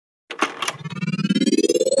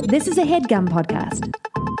This is a HeadGum podcast.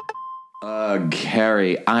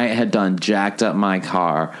 Carrie, I had done jacked up my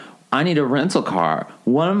car. I need a rental car.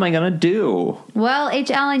 What am I going to do? Well, H.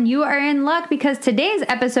 Allen, you are in luck because today's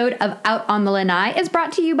episode of Out on the Lanai is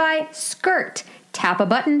brought to you by Skirt. Tap a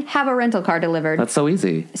button, have a rental car delivered. That's so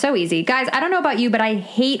easy. So easy. Guys, I don't know about you, but I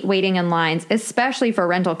hate waiting in lines, especially for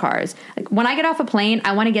rental cars. Like, when I get off a plane,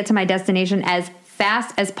 I want to get to my destination as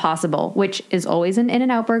fast as possible, which is always an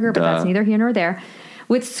In-N-Out burger, but that's neither here nor there.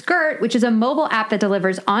 With Skirt, which is a mobile app that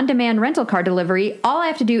delivers on-demand rental car delivery, all I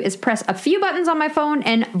have to do is press a few buttons on my phone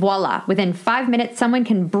and voila, within 5 minutes, someone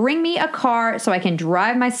can bring me a car so I can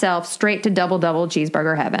drive myself straight to double-double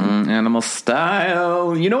cheeseburger heaven. Animal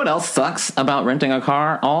style. You know what else sucks about renting a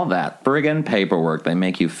car? All that friggin' paperwork they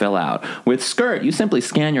make you fill out. With Skirt, you simply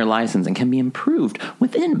scan your license and can be improved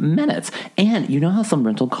within minutes. And you know how some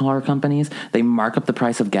rental car companies, they mark up the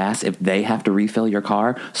price of gas if they have to refill your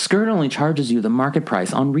car? Skirt only charges you the market price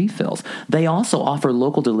on refills. They also offer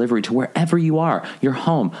local delivery to wherever you are, your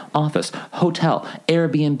home, office, hotel,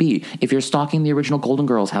 Airbnb. If you're stalking the original Golden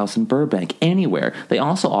Girls house in Burbank, anywhere. They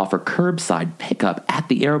also offer curbside pickup at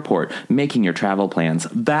the airport, making your travel plans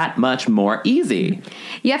that much more easy.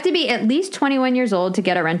 You have to be at least 21 years old to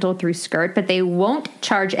get a rental through Skirt, but they won't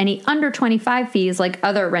charge any under 25 fees like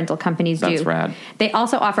other rental companies do. That's rad. They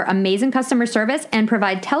also offer amazing customer service and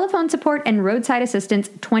provide telephone support and roadside assistance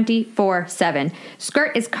 24/7.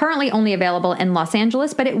 Skirt is currently only available in Los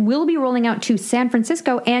Angeles, but it will be rolling out to San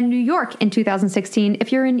Francisco and New York in 2016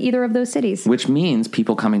 if you're in either of those cities. Which means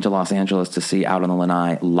people coming to Los Angeles to see Out on the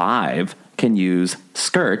Lanai live can use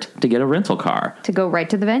Skirt to get a rental car. To go right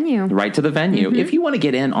to the venue. Right to the venue. Mm-hmm. If you want to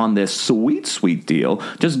get in on this sweet, sweet deal,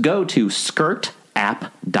 just go to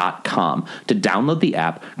skirtapp.com to download the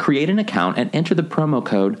app, create an account, and enter the promo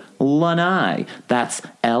code LANAI. That's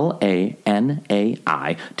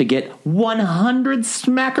LANAI to get 100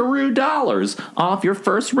 smackaroo dollars off your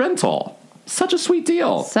first rental. Such a sweet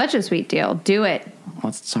deal. Such a sweet deal. Do it.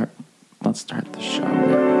 Let's start the show.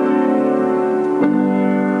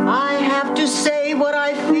 I have to say what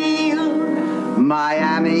I feel.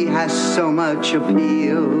 Miami has so much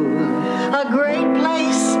appeal. A great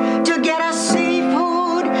place to get a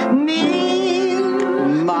seafood meal.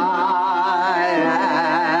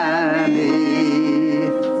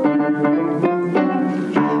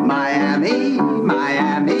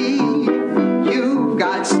 Miami, you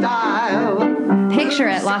got style. Picture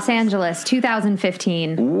it, Los Angeles,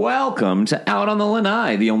 2015. Welcome to Out on the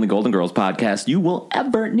Lanai, the only Golden Girls podcast you will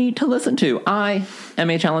ever need to listen to. I am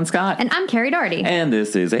H. Allen Scott. And I'm Carrie Doherty. And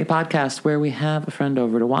this is a podcast where we have a friend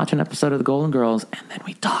over to watch an episode of the Golden Girls, and then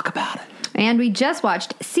we talk about it. And we just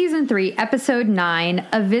watched Season 3, Episode 9,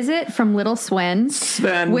 A Visit from Little Sven,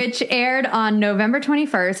 which aired on November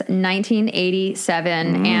 21st,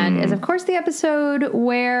 1987, and is, of course, the episode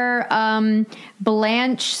where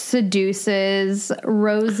Blanche seduces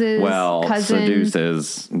Rose's cousin.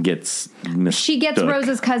 She gets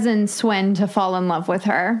Rose's cousin, Sven, to fall in love with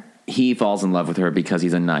her. He falls in love with her because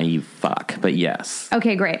he's a naive fuck, but yes.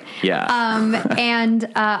 Okay, great. Yeah. And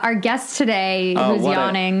our guest today, who's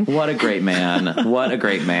yawning. What a great man. What a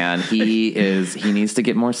great man. He needs to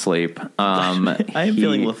get more sleep. I am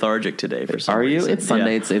feeling lethargic today for some reason. Are you? It's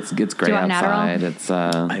Sunday. Yeah. It's great outside. It's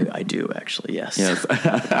I do actually, yes. Yes.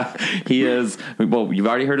 He is. Well, you've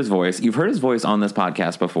already heard his voice. You've heard his voice on this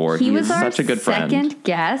podcast before. He was such a good friend. Second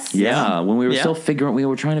guest. Yeah. When we were we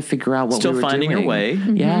were trying to figure out what we were doing. Still finding your way.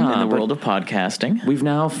 Mm-hmm. Yeah. In the world of podcasting. We've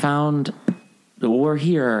now found we're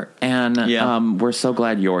here, and we're so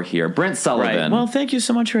glad you're here. Brent Sullivan. Right. Well, thank you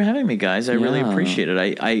so much for having me, guys. I really appreciate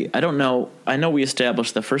it. I don't know. I know we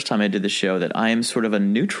established the first time I did the show that I am sort of a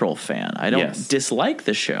neutral fan. I don't dislike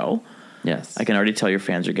the show. Yes. I can already tell your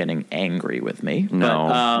fans are getting angry with me.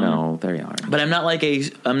 No, there you are. But I'm not like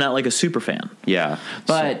a super fan. Yeah.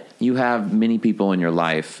 But you have many people in your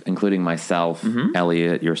life, including myself,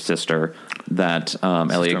 Elliot, your sister, that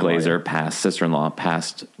Elliot Glazer, sister-in-law,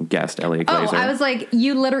 past guest Elliot Glazer. Oh, I was like,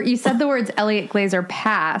 you said the words Elliot Glazer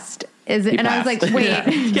past. Is it? And passed. I was like, wait. Yeah,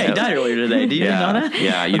 he died earlier today. Do you know that?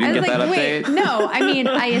 Yeah, you didn't get that update? No, I mean,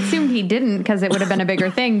 I assumed he didn't because it would have been a bigger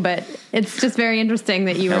thing, but it's just very interesting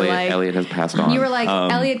that you were like... Elliot has passed on. You were like,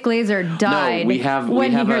 Elliot Glazer died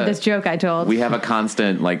when he heard this joke I told. We have a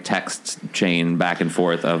constant text chain back and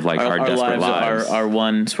forth of our desperate lives. Our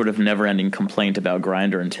one sort of never-ending complaint about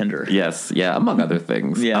Grindr and Tinder. Yes, yeah, among other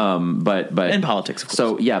things. Yeah. But and politics, of course.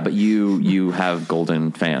 So, yeah, but you have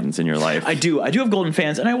Golden fans in your life. I do have Golden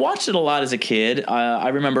fans, and I watched it a lot as a kid. I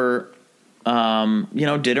remember,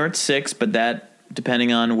 dinner at 6, but that,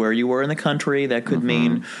 depending on where you were in the country, that could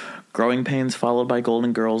mean Growing Pains followed by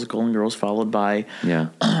Golden Girls followed by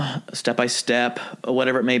Step by Step,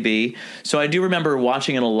 whatever it may be. So I do remember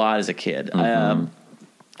watching it a lot as a kid, and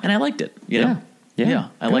I liked it. You know? Yeah,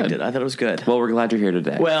 I liked it. I thought it was good. Well, we're glad you're here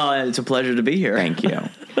today. Well, it's a pleasure to be here. Thank you.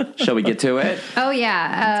 Shall we get to it? Oh,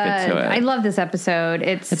 yeah. Let's get to it. I love this episode.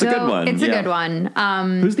 It's a good one. It's a good one.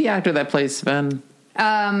 Who's the actor that plays Sven?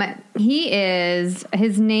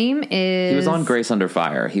 His name is... He was on Grace Under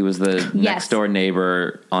Fire. He was the next door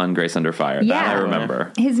neighbor on Grace Under Fire. Yeah. That I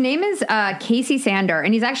remember. His name is Casey Sander,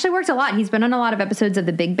 and he's actually worked a lot. He's been on a lot of episodes of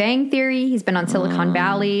The Big Bang Theory. He's been on Silicon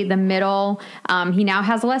Valley, The Middle. He now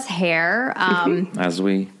has less hair. As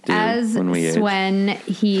we do when we age. Sven,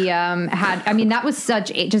 he had... I mean, that was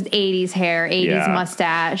such just 80s hair, 80s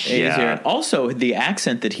mustache. 80s hair. Also, the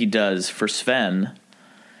accent that he does for Sven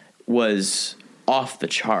was... off the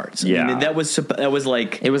charts. I mean, that was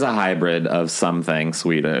like... It was a hybrid of something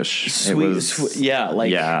Swedish. I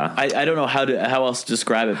don't know how else to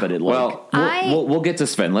describe it, but it we'll get to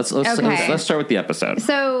Sven. Let's start with the episode.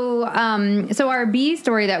 So our B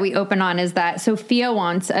story that we open on is that Sophia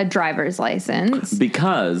wants a driver's license.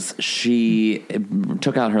 Because she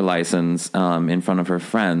took out her license in front of her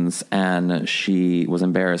friends, and she was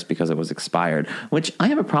embarrassed because it was expired, which I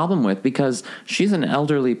have a problem with because she's an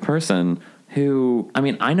elderly person who, I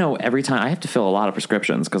mean, I know every time I have to fill a lot of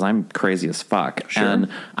prescriptions because I'm crazy as fuck. Sure. And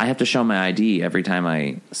I have to show my ID every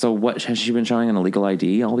time so what, has she been showing an illegal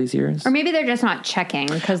ID all these years? Or maybe they're just not checking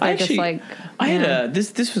because they're just like... I had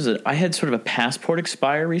sort of a passport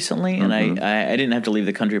expire recently, and I didn't have to leave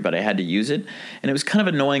the country, but I had to use it. And it was kind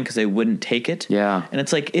of annoying because they wouldn't take it. Yeah. And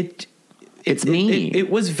it's like, It's me. It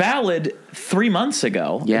was valid 3 months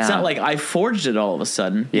ago. Yeah. It's not like I forged it all of a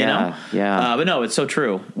sudden. You know? Yeah. But no, it's so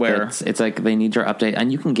true. Where it's like they need your update,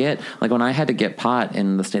 and you can get like when I had to get pot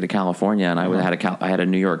in the state of California, and I had a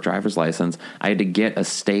New York driver's license. I had to get a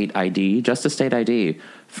state ID, just a state ID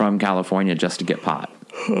from California, just to get pot.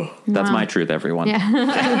 That's my truth, everyone.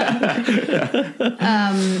 Yeah.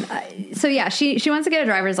 She wants to get a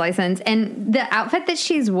driver's license, and the outfit that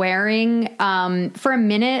she's wearing for a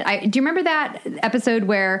minute. Do you remember that episode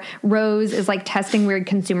where Rose is like testing weird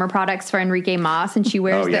consumer products for Enrique Mas, and she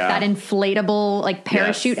wears that inflatable like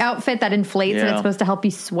parachute outfit that inflates and it's supposed to help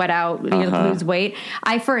you sweat out, lose weight.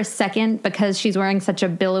 I for a second, because she's wearing such a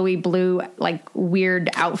billowy blue like weird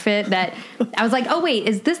outfit, that I was like, oh wait,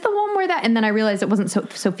 is this the one where that? And then I realized it wasn't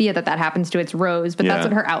Sophia that happens to. It's Rose, but that's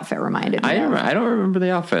what her outfit reminded me of. I don't remember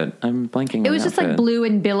the outfit. I'm blanking. It was just like blue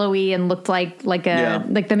and billowy and looked like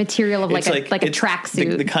the material of like a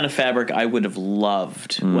tracksuit. The kind of fabric I would have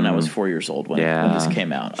loved when I was 4 years old when this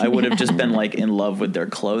came out. I would have just been like in love with their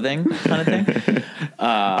clothing kind of thing.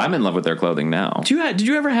 I'm in love with their clothing now. Did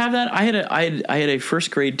you ever have that? I had a first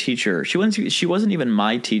grade teacher. She wasn't even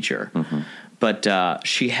my teacher, but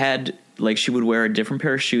she had like she would wear a different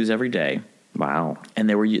pair of shoes every day. Wow. And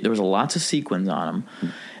there was lots of sequins on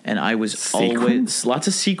them. And I was always lots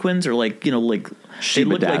of sequins or like, they looked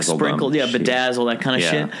like sprinkled. Yeah. Bedazzled, that kind of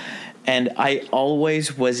shit. And I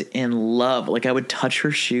always was in love. Like I would touch her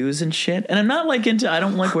shoes and shit. And I'm not like I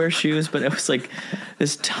don't like wear shoes, but it was like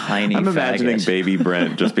this tiny I'm imagining faggot. baby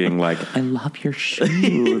Brent just being like, I love your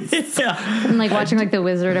shoes. And like watching like The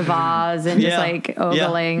Wizard of Oz and just like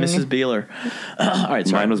ogling. Yeah, Mrs. Beeler. All right,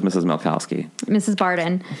 sorry. Mine was Mrs. Melkowski. Mrs.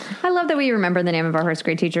 Barden. I love that we remember the name of our first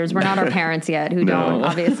grade teachers. We're not our parents yet, who don't,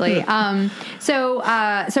 obviously.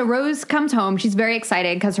 So Rose comes home. She's very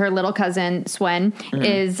excited because her little cousin, Sven,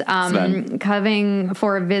 is coming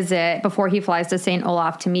for a visit before he flies to St.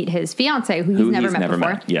 Olaf to meet his fiance, who he's never met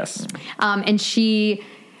before. Yes. And she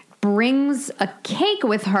brings a cake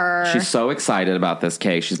with her. She's so excited about this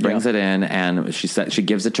cake. She brings it in, and she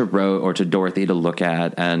gives it to to Dorothy to look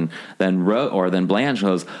at, and then Blanche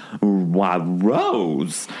goes, "Wow,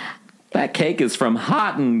 Rose, that cake is from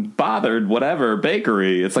Hot and Bothered whatever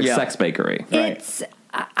bakery. It's like Sex Bakery." It's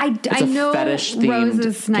I know Rose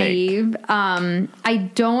is naive. I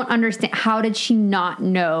don't understand. How did she not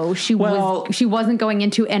know she wasn't going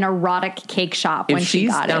into an erotic cake shop when she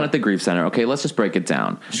got it? If she's down at the Grief Center, okay, let's just break it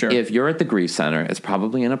down. Sure. If you're at the Grief Center, it's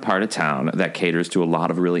probably in a part of town that caters to a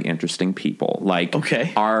lot of really interesting people. Like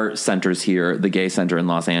our centers here, the Gay Center in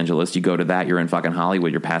Los Angeles, you go to that, you're in fucking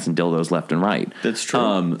Hollywood, you're passing dildos left and right. That's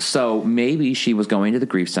true. So maybe she was going to the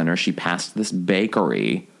Grief Center, she passed this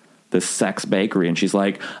bakery, this sex bakery, and she's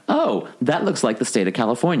like, oh, that looks like the state of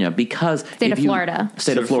California, because State of Florida,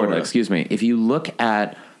 excuse me. If you look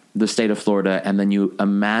at the state of Florida and then you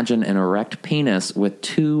imagine an erect penis with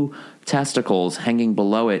two testicles hanging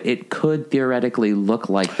below it, it could theoretically look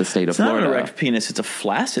like the state of Florida. It's not an erect penis, it's a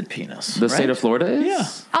flaccid penis. The state of Florida is? Yeah.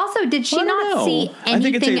 Also, did she not see anything else in that store? I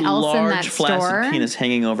think it's a large flaccid penis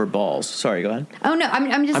hanging over balls. Sorry, go ahead. Oh, no,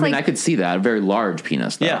 I'm just I mean, I could see that. A very large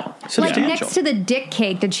penis, though. Yeah. Like next to the dick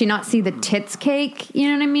cake, did she not see the tits cake? You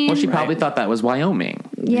know what I mean? Well, she probably thought that was Wyoming.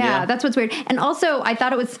 Yeah, that's what's weird. And also, I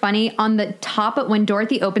thought it was funny on the top, when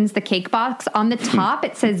Dorothy opens the cake box, on the top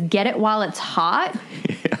it says, "Get it while it's hot."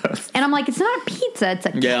 Yes. And I'm like, it's not a pizza, it's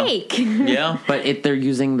a cake. Yeah. But they're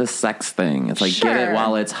using the sex thing. It's like, get it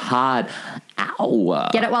while it's hot. Ow.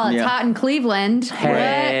 Get it while it's hot in Cleveland.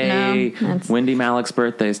 Hey. No, Wendy Malick's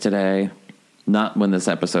birthday's today. Not when this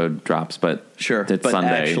episode drops, but it's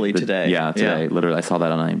Sunday. Actually today. Yeah, today. Literally, I saw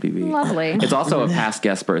that on IMDb. Lovely. It's also a past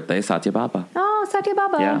guest birthday, Satya Baba. Oh, Satya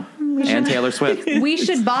Baba. Yeah. And Taylor Swift. We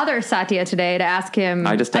should bother Satya today to ask him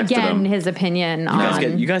again his opinion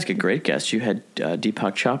on... You guys get great guests. You had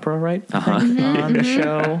Deepak Chopra, right? On the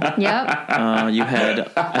show. Yep. You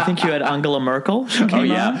had Angela Merkel.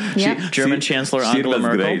 German Chancellor Angela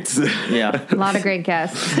Merkel. Yeah. A lot of great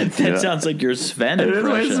guests. That sounds like your Sven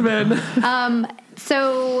impression. It is Sven.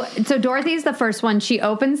 So Dorothy's the first one. She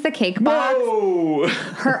opens the cake box. Whoa!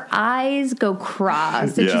 Her eyes go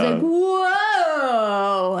crossed. And she's like,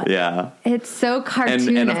 whoa. Yeah. It's so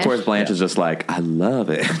cartoonish. And of course, Blanche is just like, I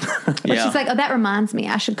love it. She's like, oh, that reminds me.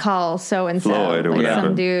 I should call so-and-so. Floyd or whatever.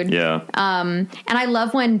 Some dude. Yeah. And I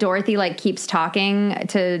love when Dorothy, keeps talking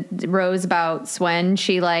to Rose about Swen.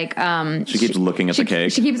 She keeps looking at the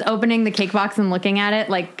cake. She keeps opening the cake box and looking at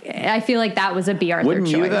it. I feel like that was a B. Arthur Wouldn't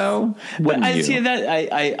choice. You, though? But I see that.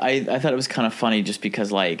 I thought it was kind of funny just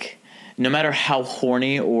because, no matter how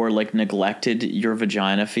horny or neglected your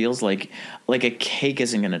vagina feels, like a cake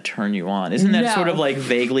isn't going to turn you on. Isn't that sort of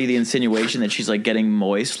vaguely the insinuation that she's getting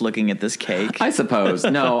moist looking at this cake? I suppose.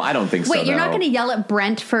 No, I don't think so. Wait, you're not going to yell at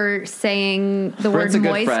Brent for saying the Brent's word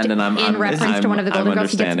moist friend, and in reference to one of the Golden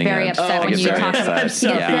Girls. He gets very upset when you talk about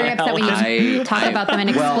when you talk about them in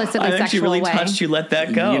an explicitly I sexual really way. Touched you let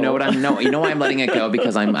that go. You know what I'm letting it go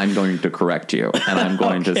because I'm going to correct you, and I'm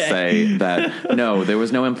going to say that no, there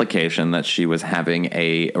was no implication that she was having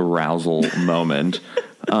a arousal moment.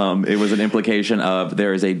 It was an implication of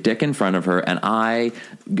there is a dick in front of her, and I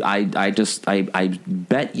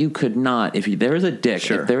bet you could not, if there is a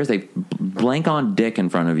dick, if there is a blank on dick in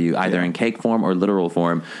front of you, either in cake form or literal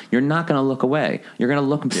form, you're not going to look away. You're going to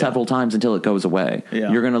look several times until it goes away.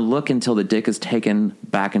 Yeah. You're going to look until the dick is taken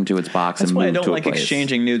back into its box. That's and moved to a place. That's why I don't like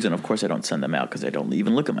exchanging nudes, and of course I don't send them out because I don't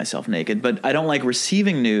even look at myself naked. But I don't like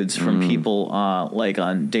receiving nudes from people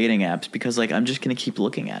on dating apps because I'm just going to keep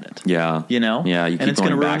looking at it. Yeah, you know. Yeah, you keep and it's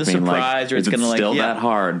going to ruin the surprise, or it's going to still that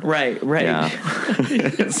hard. Right. Yeah.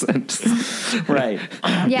 Right.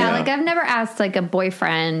 Yeah, I've never asked a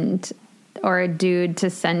boyfriend or a dude to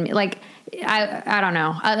send me I don't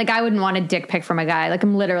know. I wouldn't want a dick pic from a guy.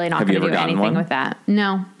 I'm literally not going to do anything with that.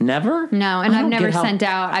 No. Never? No, and I've never sent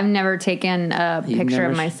out. I've never taken a picture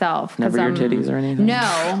of myself. Never your titties or anything?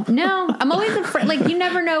 No. I'm always afraid. You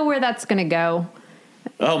never know where that's going to go.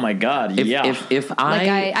 Oh my God! If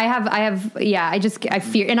I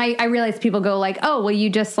fear, and I realize people go oh, well,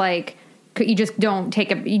 you just don't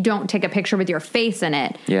take a picture with your face in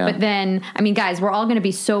it. Yeah. But then, guys, we're all going to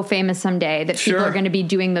be so famous someday that people are going to be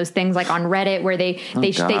doing those things on Reddit where they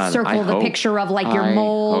circle the picture of your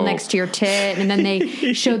mole next to your tit, and then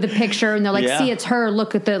they show the picture and they're see, it's her.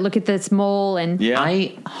 Look at this mole. And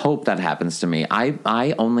I hope that happens to me.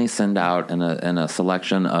 I only send out in a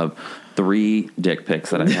selection of 3 dick pics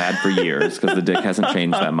that I've had for years because the dick hasn't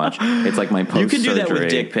changed that much. It's my post-surgery. You can do that with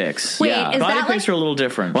dick pics. Wait, is body that pics are a little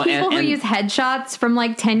different. Well, people who use headshots from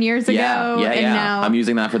 10 years ago? Yeah. Now I'm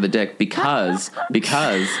using that for the dick because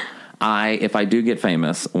if I do get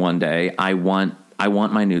famous one day, I want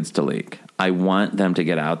my nudes to leak. I want them to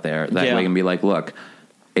get out there. That way I can be look,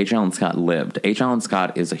 H. Alan Scott lived. H. Alan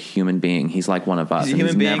Scott is a human being. He's like one of us. He's a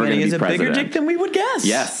human being, and he has a bigger dick than we would guess.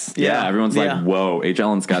 Yes. Yeah. Everyone's whoa, H.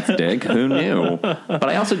 Alan Scott's dick? Who knew? But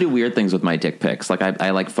I also do weird things with my dick pics. I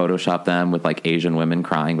Photoshop them with Asian women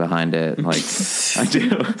crying behind it. I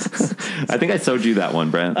do. I think I showed you that one,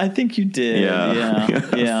 Brent. I think you did.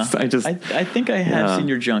 Yeah. I think I have seen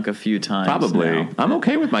your junk a few times. Probably. Now. I'm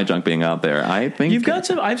okay with my junk being out there. I think you've got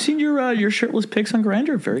some. I've seen your shirtless pics on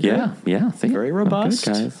Grindr. Very good. Yeah. See? Very robust.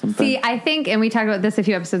 See, I think, and we talked about this a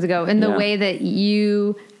few episodes ago, in the way that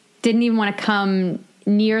you didn't even want to come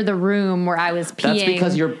near the room where I was peeing. That's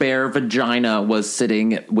because your bare vagina was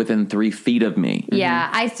sitting within 3 feet of me. Yeah,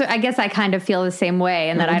 I guess I kind of feel the same way,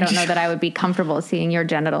 and that I don't know that I would be comfortable seeing your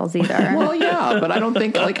genitals either. Well, yeah, but I don't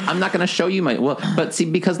think, like, I'm not going to show you my, well, but see,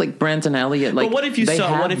 because, like, Brent and Elliot, like, but what if you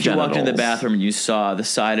walked into genitals. the bathroom and you saw the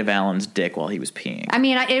side of Alan's dick while he was peeing? I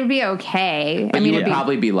mean, it would be okay. But you would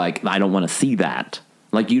probably be like, I don't want to see that.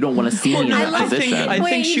 Like, you don't want to see me in that position. I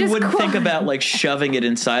think she wouldn't think about, like, shoving it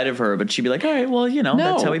inside of her, but she'd be like, all right, well,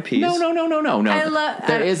 that's how he pees. No.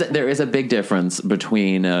 There is a big difference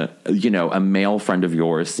between, a male friend of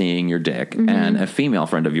yours seeing your dick and a female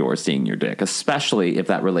friend of yours seeing your dick, especially if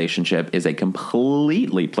that relationship is a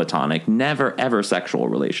completely platonic, never, ever sexual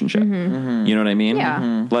relationship. Mm-hmm. You know what I mean? Yeah.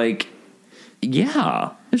 Mm-hmm. Like, yeah,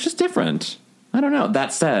 it's just different. I don't know.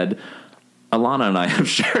 That said, Alana and I have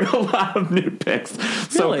shared a lot of nude pics.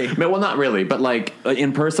 So, really? Well, not really, but like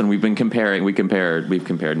in person, we've compared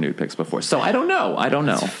nude pics before. So I don't know.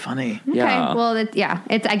 That's funny. Okay. Yeah. Well,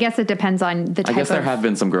 I guess it depends on the type. I guess there have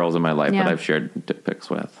been some girls in my life that I've shared dick pics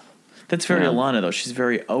with. That's very Alana, though. She's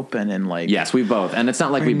very open and like. Yes, we both, and it's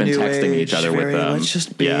not like we've been texting each other with them. Let's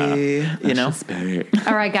just be, Just be.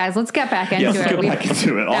 All right, guys, let's get back into it. Let's get back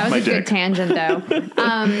into it. That was a good tangent, though.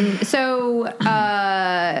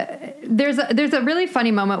 There's a really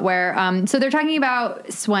funny moment where so they're talking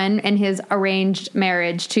about Swen and his arranged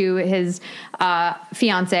marriage to his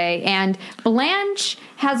fiance, and Blanche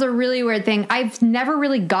has a really weird thing. I've never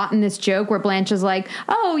really gotten this joke where Blanche is like,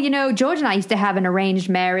 oh, George and I used to have an arranged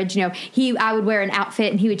marriage. I would wear an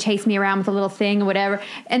outfit and he would chase me around with a little thing or whatever.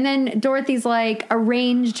 And then Dorothy's like,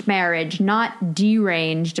 arranged marriage, not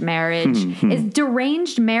deranged marriage. Is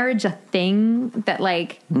deranged marriage a thing that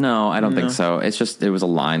like... No, I don't think so. It's just, it was a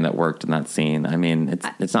line that worked in that scene. I mean,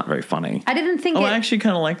 it's not very funny. I didn't think I actually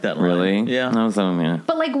kind of like that line. Really? Yeah. That was, yeah.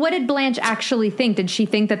 But like, what did Blanche actually think? Did she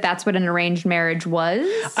think that that's what an arranged marriage was?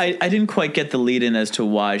 I didn't quite get the lead in as to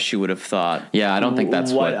why she would have thought. Yeah, I don't think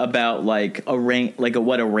that's what about like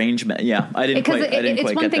what arrangement. Yeah, I didn't quite.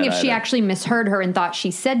 It's one thing if she actually misheard her and thought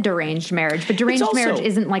she said deranged marriage, but deranged marriage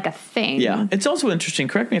isn't like a thing. Yeah, it's also interesting.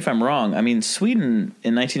 Correct me if I'm wrong. I mean, Sweden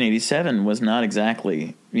in 1987 was not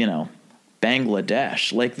exactly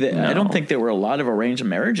Bangladesh. Like, I don't think there were a lot of arranged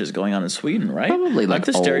marriages going on in Sweden, right? Probably like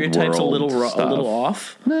the stereotypes a little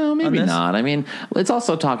off. No, maybe not. I mean, it's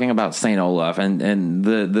also talking about St. Olaf, and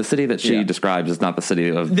the city that she describes is not the city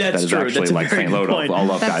that is actually like St.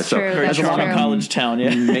 Olaf, guys. So there's a lot of college town. Yeah,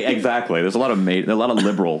 exactly. There's a lot of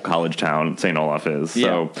liberal college town. St. Olaf is.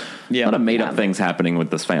 So a lot of made up things happening with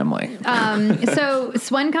this family. So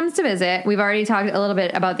Swen comes to visit. We've already talked a little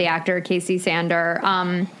bit about the actor Casey Sander.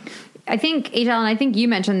 I think, Alan, I think you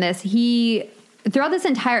mentioned this. He, throughout this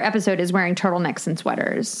entire episode, is wearing turtlenecks and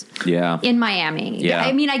sweaters. Yeah. In Miami. Yeah.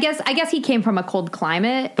 I mean, I guess he came from a cold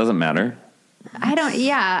climate. Doesn't matter.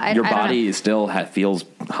 Your body still feels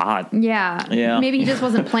hot. Yeah. Yeah. Maybe he just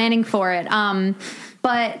wasn't planning for it.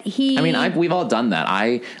 But we've all done that.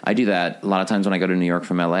 I do that a lot of times when I go to New York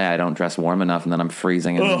from LA. I don't dress warm enough, and then I'm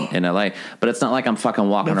freezing in LA. But it's not like I'm fucking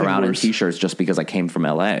walking around in t-shirts just because I came from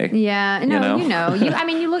LA. Yeah, no,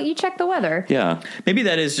 you check the weather. Yeah, maybe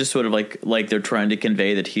that is just sort of like they're trying to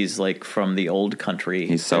convey that he's like from the old country.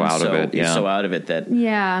 He's so out of it. He's so out of it that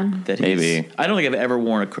maybe. I don't think I've ever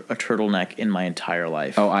worn a turtleneck in my entire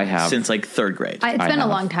life. Oh, I have since like third grade. It's been a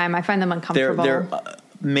long time. I find them uncomfortable. They're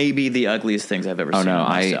maybe the ugliest things I've ever seen. Oh no,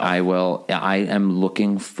 I will. I am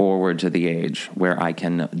looking forward to the age where I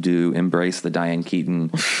can embrace the Diane Keaton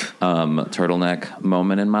turtleneck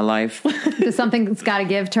moment in my life. The something's got to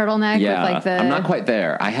give turtleneck. Yeah, with like the I'm not quite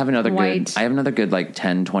there. I have another good like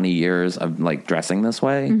 10, 20 years of like dressing this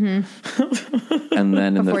way, and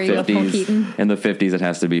then in the 50s, it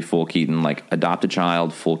has to be full Keaton, like adopt a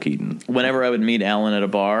child, full Keaton. Whenever I would meet Alan at a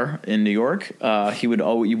bar in New York, you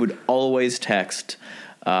would always text.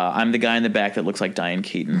 I'm the guy in the back that looks like Diane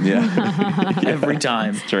Keaton. Yeah, every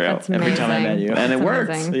time. It's true. Every time I met you, and it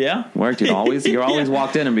works. Yeah, worked. You always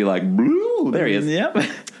walked in and be like, "Blue, there he is." Yep.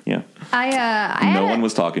 Yeah. No one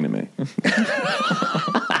was talking to me.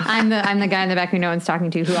 I'm the guy in the back who no one's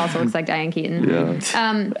talking to, who also looks like Diane Keaton. Yeah.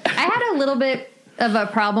 I had a little bit of a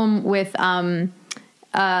problem with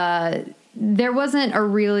there wasn't a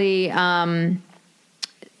really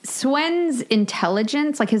Swen's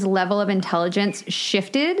intelligence, like his level of intelligence,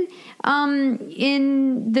 shifted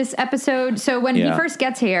in this episode. So when he first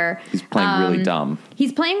gets here, he's playing really dumb.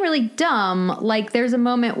 he's playing really dumb. Like there's a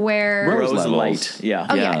moment where Rose Light. Yeah.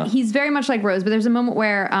 Oh yeah, he's very much like Rose, but there's a moment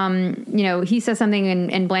where he says something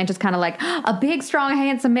and Blanche is kind of like, a big, strong,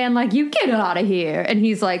 handsome man like you, get out of here. And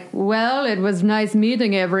he's like, well, it was nice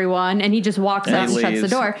meeting everyone. And he just walks out and shuts the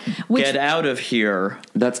door. Get out of here.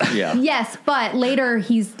 That's Yes, but later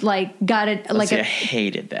he's like got it like I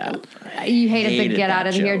hated that. You hated the get out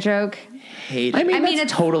of here joke. I mean,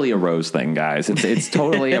 it's totally a Rose thing, guys. It's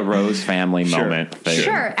totally a Rose family moment thing.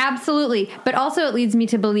 Sure, absolutely. But also it leads me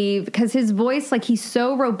to believe, because his voice, like he's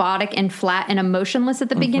so robotic and flat and emotionless at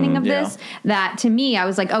the beginning of this, that to me, I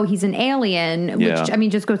was like, oh, he's an alien, which, I mean,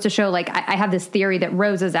 just goes to show, like, I have this theory that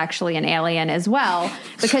Rose is actually an alien as well,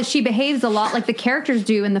 because she behaves a lot like the characters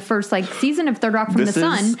do in the first, like, season of Third Rock from the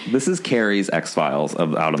Sun. This is Carrie's X-Files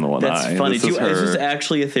of Out on the One Eye. That's funny. Is this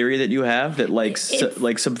actually a theory that you have, that, like,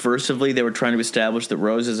 subversively they were trying to establish that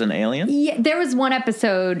Rose is an alien? Yeah, there was one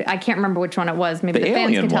episode, I can't remember which one it was. Maybe the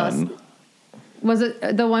fans can tell us. Was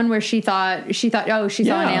it the one where she thought she saw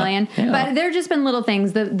an alien? Yeah. But there have just been little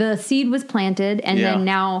things. The seed was planted, and then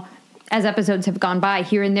now, as episodes have gone by,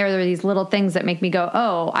 here and there are these little things that make me go,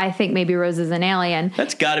 oh, I think maybe Rose is an alien.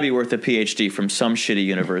 That's got to be worth a PhD from some shitty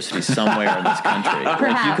university somewhere in this country. Perhaps.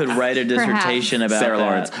 Like you could write a dissertation about Sarah that.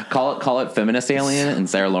 Lawrence. Call it feminist alien, and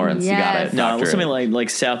Sarah Lawrence, you got it. No, something like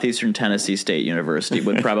Southeastern Tennessee State University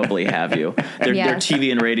would probably have you. Their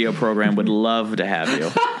TV and radio program would love to have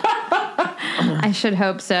you. I should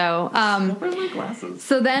hope so. Where's my glasses?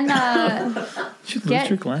 So then, get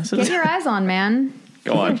your glasses. Get your eyes on, man.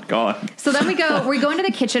 Go on. So then we go into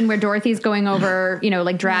the kitchen where Dorothy's going over,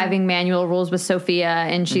 like driving manual rules with Sophia,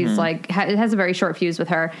 and she's like, it has a very short fuse with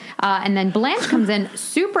her. And then Blanche comes in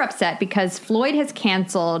super upset because Floyd has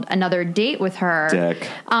canceled another date with her. Dick.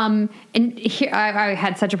 And here, I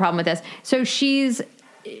had such a problem with this. So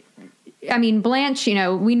Blanche,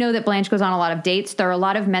 we know that Blanche goes on a lot of dates. There are a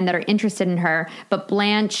lot of men that are interested in her, but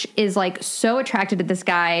Blanche is like so attracted to this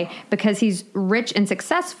guy because he's rich and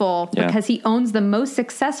successful, because he owns the most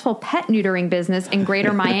successful pet neutering business in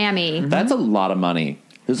Greater Miami. That's a lot of money.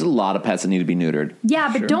 There's a lot of pets that need to be neutered.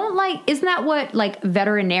 Yeah, but isn't that what like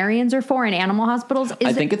veterinarians are for in animal hospitals?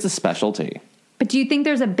 I think it's a specialty. But do you think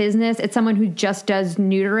there's a business, it's someone who just does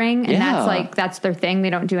neutering and that's their thing?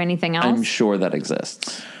 They don't do anything else? I'm sure that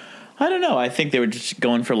exists. I don't know. I think they were just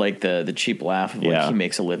going for like the cheap laugh of like he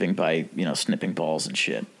makes a living by snipping balls and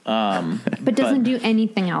shit. But doesn't do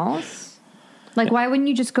anything else. Like, why wouldn't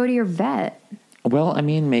you just go to your vet? Well, I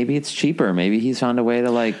mean, maybe it's cheaper. Maybe he's found a way to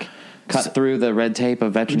like cut through the red tape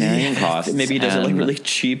of veterinarian costs. Maybe he does it like really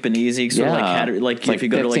cheap and easy. Sort of like if you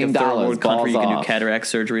go to like a third world country, you can do cataract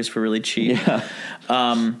surgeries for really cheap. Yeah.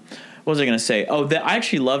 What was I going to say? Oh, I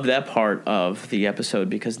actually loved that part of the episode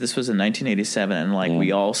because this was in 1987, and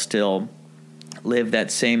we all still live that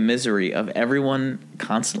same misery of everyone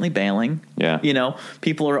constantly bailing. Yeah.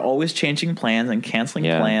 People are always changing plans and canceling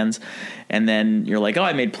plans. And then you're like, oh,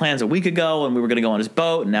 I made plans a week ago and we were going to go on his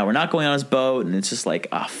boat, and now we're not going on his boat. And it's just like,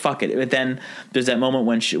 oh, fuck it. But then there's that moment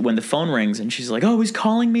when the phone rings and she's like, oh, he's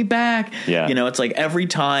calling me back. Yeah. It's like every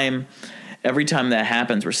time that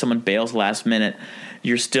happens where someone bails last minute,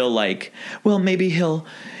 you're still like, well, maybe he'll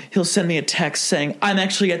send me a text saying, I'm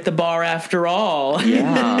actually at the bar after all.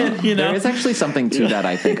 Yeah. There is actually something to that,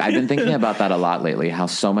 I think. I've been thinking about that a lot lately, how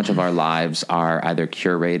so much of our lives are either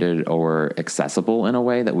curated or accessible in a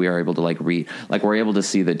way that we are able to read. Like we're able to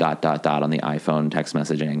see the ... on the iPhone text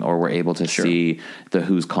messaging, or we're able to see the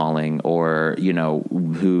who's calling, or,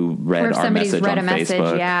 who read our message on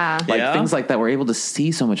Facebook. Things like that. We're able to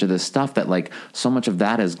see so much of this stuff that so much of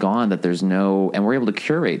that is gone, that there's and we're able to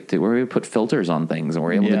curate, we're able to put filters on things, and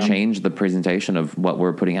we're able to change the presentation of what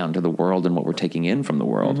we're putting out into the world and what we're taking in from the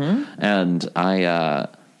world. And I'm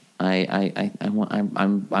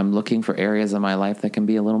looking for areas of my life that can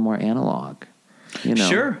be a little more analog.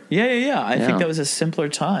 Sure. Yeah. I think that was a simpler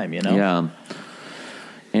time. Yeah.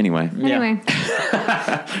 Anyway.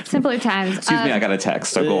 Simpler times. Excuse me, I got a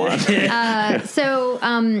text, so go on. So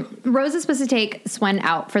Rose is supposed to take Swen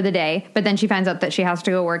out for the day, but then she finds out that she has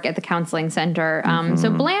to go work at the counseling center. So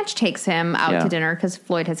Blanche takes him out to dinner because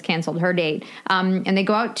Floyd has canceled her date. And they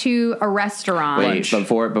go out to a restaurant. Wait,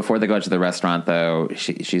 before they go out to the restaurant, though,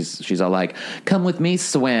 she's all like, come with me,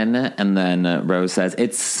 Swen. And then Rose says,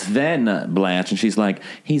 it's Sven, Blanche. And she's like,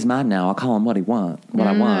 he's mine now. I'll call him what I want.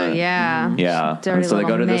 Yeah. Yeah. Dirty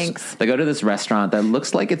so Minx. they go to this restaurant that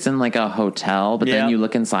looks like it's in like a hotel, but then you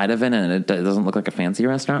look inside of it and it doesn't look like a fancy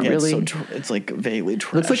restaurant. Really, it's like vaguely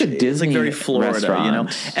trashy. Looks like a Disney it's like very Florida.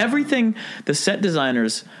 restaurant. Everything. The set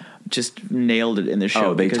designers just nailed it in the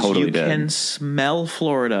show. Oh, they totally you did. You can smell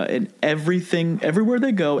Florida in everything, everywhere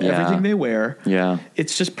they go, everything they wear. Yeah.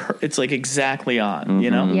 It's just, it's like exactly on,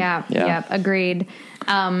 you know? Yeah. Agreed.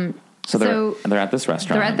 So they're at this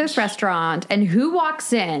restaurant. They're at this restaurant, and who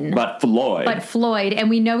walks in? But Floyd. And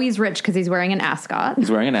we know he's rich because he's wearing an ascot. He's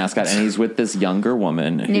wearing an ascot, and he's with this younger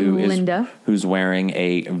woman named Linda, who's wearing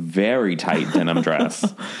a very tight denim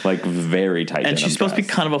dress, like very tight. And she's supposed to be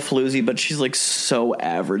kind of a floozy, but she's like so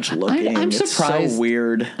average looking. I'm surprised. It's so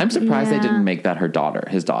weird. I'm surprised they didn't make that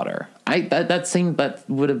his daughter. That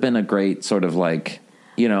would have been a great sort of like.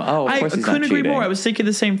 You know, of course he's not cheating. I couldn't agree more. I was thinking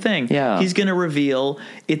the same thing. Yeah. He's going to reveal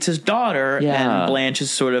it's his daughter, and Blanche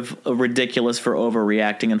is sort of ridiculous for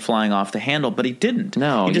overreacting and flying off the handle, but he didn't.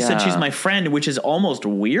 No, he just said she's my friend, which is almost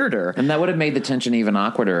weirder. And that would have made the tension even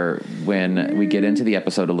awkwarder when we get into the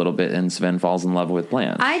episode a little bit and Sven falls in love with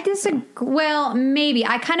Blanche. I disagree. Well, maybe.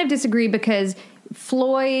 I kind of disagree because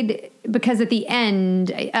at the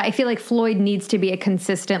end, I feel like Floyd needs to be a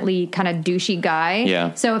consistently kind of douchey guy.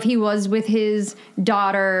 Yeah. So if he was with his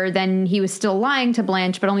daughter, then he was still lying to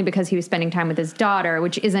Blanche, but only because he was spending time with his daughter,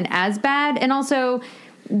 which isn't as bad. And also,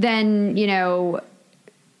 then, you know,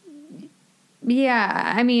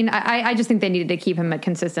 yeah, I mean, I just think they needed to keep him a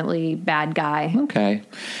consistently bad guy. Okay.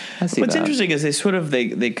 I see What's that. interesting is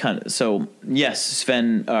they kind of, so yes,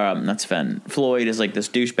 Floyd is like this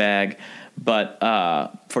douchebag, but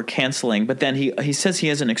for canceling. But then he says he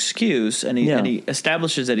has an excuse, and he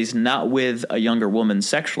establishes that he's not with a younger woman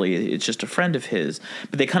sexually. It's just a friend of his.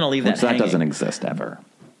 But they kind of leave that hanging. That doesn't exist ever.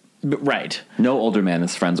 Right. No older man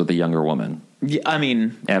is friends with a younger woman. Yeah, I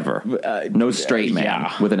mean, ever. No straight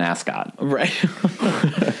man with an ascot. Right.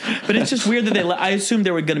 But it's just weird that I assumed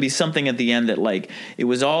there were going to be something at the end that like it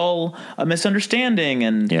was all a misunderstanding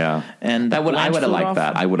and and I would have liked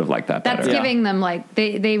that. I would have liked that better. That's giving them like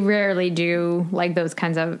they rarely do like those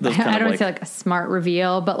kinds of I don't say like a smart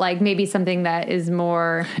reveal, but like maybe something that is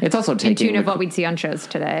more it's also taking in tune of what we'd see on shows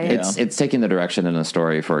today. It's taking the direction in a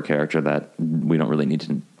story for a character that we don't really need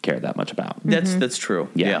to care that much about. That's true.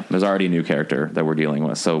 Yeah. There's already a new character that we're dealing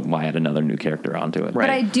with, so why add another new character onto it? Right. But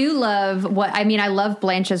I do love I love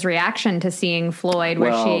Blanche's reaction to seeing Floyd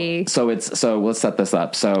So let's set this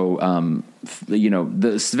up. So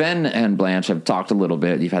the Sven and Blanche have talked a little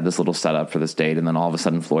bit. You've had this little setup for this date, and then all of a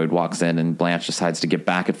sudden Floyd walks in, and Blanche decides to get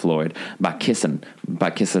back at Floyd by kissing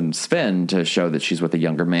Sven to show that she's with a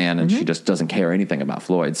younger man, and she just doesn't care anything about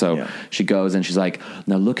Floyd. So she goes and she's like,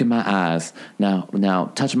 "Now look in my eyes.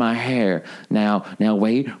 Now touch my hair. Now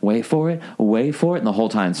wait for it. Wait for it." And the whole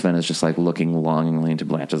time Sven is just like looking longingly into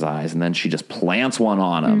Blanche's eyes, and then she just plants one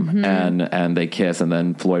on him, and they kiss, and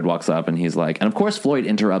then Floyd walks up, and he's like, and of course Floyd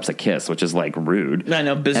interrupts a kiss, which is like rude. I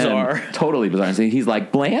know, bizarre. Totally bizarre. So he's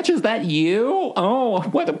like, "Blanche, is that you? Oh,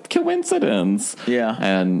 what a coincidence." Yeah.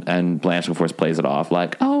 And Blanche, of course, plays it off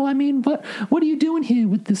like, "Oh, I mean, what are you doing here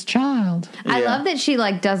with this child?" I love that she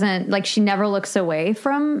like doesn't like she never looks away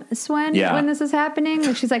from Sven when this is happening.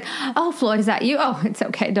 Like she's like, "Oh, Floyd, is that you? Oh, it's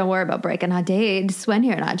okay. Don't worry about breaking our date. Sven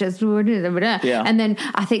here and I just And then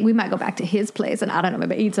I think we might go back to his place and I don't know,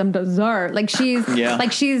 maybe eat some dessert. Like she's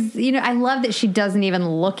like she's I love that she doesn't even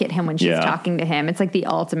look at him when she's talking to him. It's like the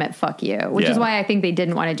ultimate fuck you, which is why I think they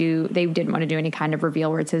didn't want to do any kind of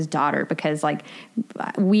reveal where it's his daughter, because like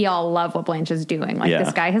we all love what Blanche is doing. Like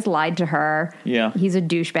this guy has lied to her. Yeah. He's a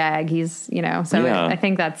douchebag. He's I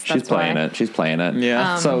think that's She's playing it. She's playing it.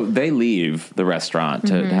 Yeah. So they leave the restaurant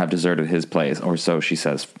to have dessert at his place, or so she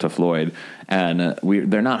says to Floyd. And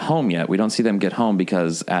they're not home yet. We don't see them get home,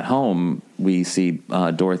 because at home we see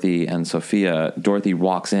Dorothy and Sophia. Dorothy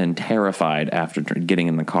walks in terrified after getting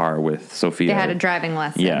in the car with Sophia. They had a driving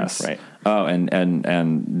lesson. Yes. Right. Oh,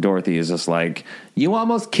 and Dorothy is just like, "You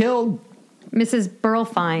almost killed Mrs.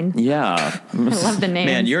 Burlfine." Yeah. I love the name.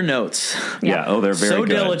 Man, your notes. Yeah. Oh, they're very so good.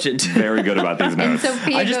 diligent. Very good about these notes.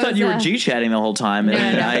 I just thought you were G-chatting the whole time. No.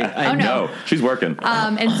 I know. She's working.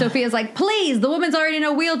 And Sophia's like, "Please, the woman's already in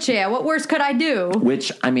a wheelchair. What worse could I do?"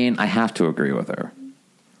 Which, I mean, I have to agree with her.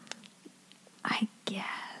 I guess.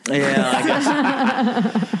 Yeah, I guess.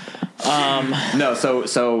 No,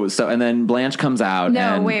 so, and then Blanche comes out.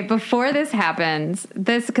 No, wait, before this happens,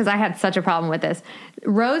 because I had such a problem with this.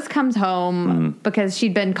 Rose comes home because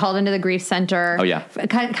she'd been called into the grief center. Oh, yeah.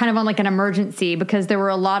 Kind of on like an emergency, because there were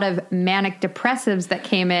a lot of manic depressives that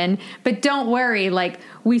came in. But don't worry, like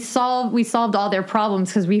we solved all their problems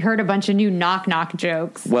because we heard a bunch of new knock-knock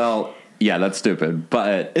jokes. Well, Yeah, that's stupid.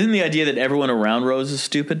 But isn't the idea that everyone around Rose is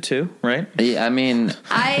stupid too, right? I mean,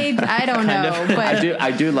 I don't know, but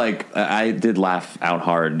I do like. I did laugh out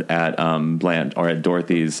hard at Blanche or at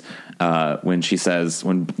Dorothy's when she says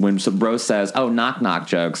when Rose says, "Oh, knock knock"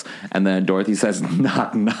 jokes, and then Dorothy says,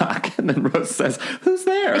 "Knock knock," and then Rose says, "Who's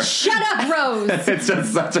there?" Shut up, Rose. It's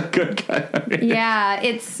just such a good guy. Yeah,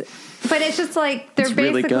 but it's just like they're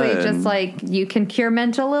basically really just like you can cure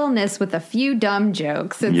mental illness with a few dumb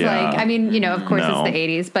jokes. It's like, I mean, of course it's the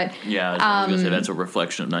 80s, but yeah, I was gonna say that's a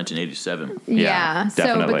reflection of 1987. Yeah,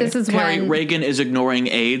 so but this is Carrie when Reagan is ignoring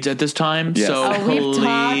AIDS at this time. Yes. So we've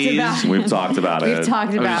talked about it. We've talked about it. We've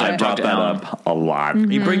talked about I brought it. that up a lot.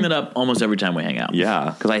 Mm-hmm. You bring that up almost every time we hang out.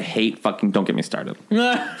 Yeah, because I hate fucking. Don't get me started.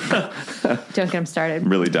 Don't get him started.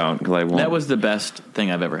 Really don't, because I won't. That was the best thing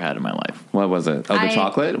I've ever had in my life. What was it? Oh, the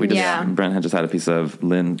chocolate. Brent had just had a piece of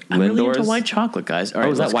I'm really into white chocolate, guys. All right,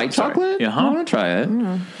 is that white chocolate? Yeah, I want to try it.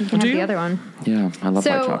 You can have the other one. Yeah, I love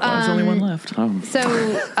white chocolate. There's only one left.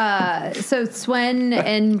 So Swen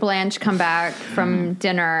and Blanche come back from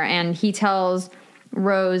dinner, and he tells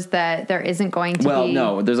Rose that there isn't going to be... Well,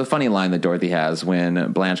 no, there's a funny line that Dorothy has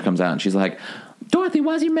when Blanche comes out, and she's like, Dorothy,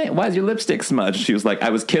 why's your lipstick smudged? She was like, I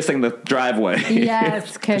was kissing the driveway.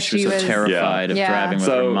 Yes, because she was terrified of driving with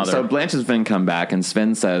her mother. So Blanche and Sven come back, and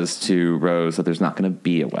Sven says to Rose that there's not going to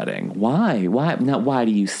be a wedding. Why? Now, why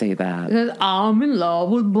do you say that? Because I'm in love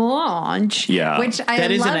with Blanche. Yeah. Which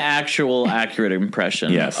that is an actual accurate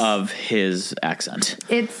impression Yes. of his accent.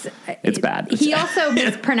 It's bad. He also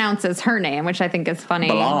mispronounces her name, which I think is funny.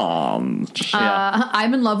 Blanche.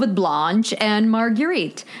 I'm in love with Blanche and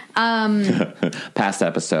Marguerite. Past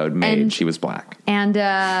episode made she was black, and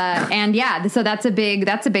yeah, so that's a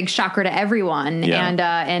big shocker to everyone,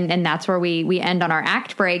 and that's where we end on our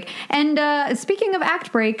act break. And speaking of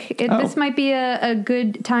act break, this might be a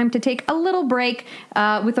good time to take a little break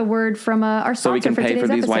with a word from our sponsor, so we can for pay today's for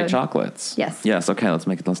these episode. white chocolates. Yes. Okay, let's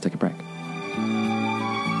take a break.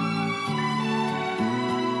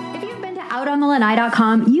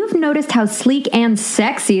 OutOnTheLanai.com, you've noticed how sleek and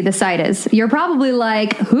sexy the site is. You're probably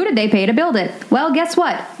like, who did they pay to build it? Well, guess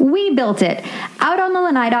what? We built it.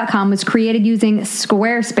 OutOnTheLanai.com was created using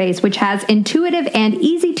Squarespace, which has intuitive and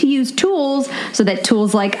easy-to-use tools so that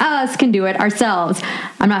tools like us can do it ourselves.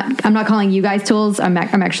 I'm not calling you guys tools. I'm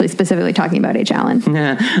actually specifically talking about H. Allen.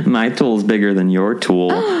 My tool's bigger than your tool.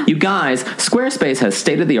 You guys, Squarespace has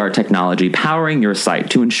state-of-the-art technology powering your site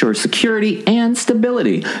to ensure security and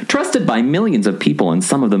stability. Trusted by millions of people and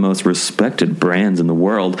some of the most respected brands in the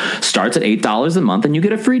world. Starts at $8 a month, and you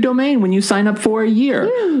get a free domain when you sign up for a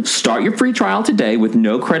year. Start your free trial today with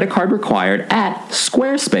no credit card required at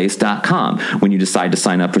squarespace.com. When you decide to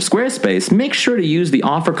sign up for Squarespace, make sure to use the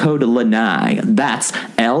offer code LANAI. That's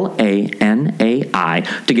LANAI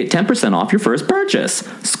to get 10% off your first purchase.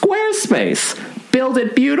 Squarespace. Build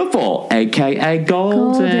it beautiful, aka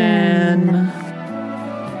golden.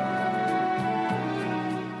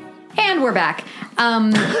 And we're back.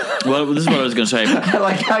 Well, this is what I was going to say. I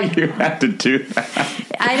like how you had to do that.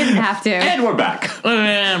 I didn't have to. And we're back.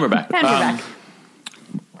 And we're back.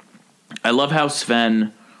 I love how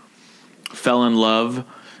Sven fell in love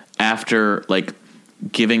after, like,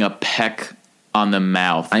 giving a peck on the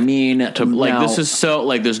mouth. I mean, this is so,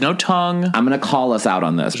 like, there's no tongue. I'm going to call us out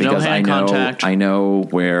on this because no hand contact. I know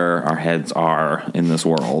where our heads are in this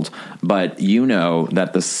world, but you know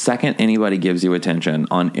that the second anybody gives you attention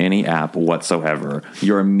on any app whatsoever,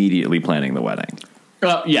 you're immediately planning the wedding.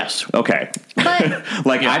 Yes. Okay. But,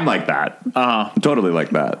 I'm like that. Totally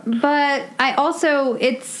like that. But I also,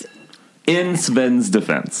 in Sven's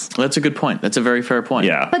defense. That's a good point. That's a very fair point.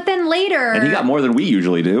 Yeah. But then later... And he got more than we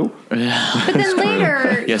usually do. But then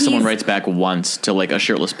later... Yeah, someone writes back once to, like, a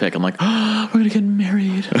shirtless pic. I'm like, oh, we're going to get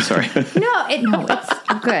married. Sorry. No,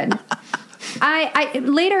 it's good. I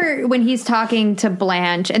later when he's talking to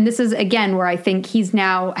Blanche, and this is again where I think he's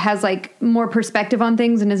now has like more perspective on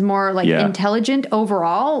things and is more like intelligent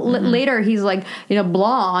overall. Later he's like,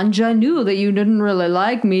 Blanche, I knew that you didn't really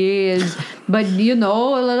like me, but la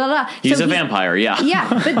la la. He's a vampire, yeah. Yeah,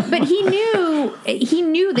 but he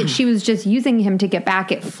knew that she was just using him to get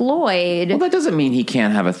back at Floyd. Well, that doesn't mean he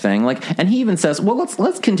can't have a thing. And he even says, well,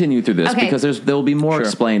 let's continue through this because there will be more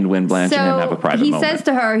explained when Blanche and him have a private moment. He says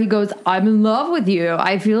to her, he goes, I'm in love with you.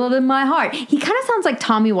 I feel it in my heart. He kind of sounds like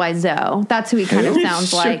Tommy Wiseau. That's who he kind of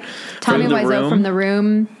sounds like. Tommy Wiseau from The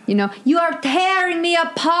Room. You are tearing me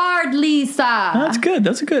apart, Lisa. That's good.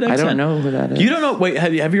 That's a good accent. I don't know who that is. You don't know? Wait,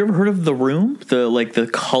 have you ever heard of The Room? The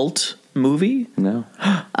cult movie? No.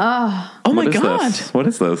 Oh my God. What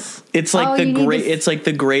is this? It's like it's like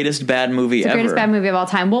the greatest bad movie ever. The greatest bad movie of all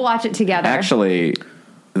time. We'll watch it together. Actually,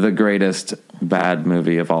 the greatest bad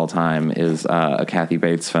movie of all time is a Kathy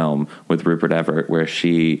Bates film with Rupert Everett, where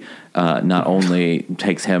she not only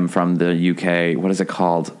takes him from the UK, what is it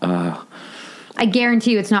called? I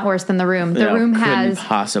guarantee you it's not worse than The Room. The Room has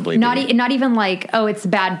possibly not even like, oh, it's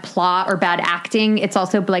bad plot or bad acting. It's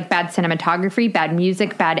also like bad cinematography, bad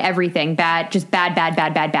music, bad everything, bad.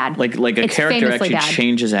 Like a character actually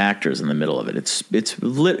changes actors in the middle of it. It's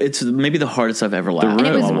maybe the hardest I've ever laughed. And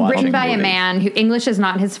it was written by a man who English is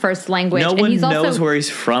not his first language. No one knows where he's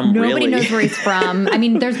from. Nobody knows where he's from. I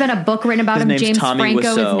mean, there's been a book written about him. James Franco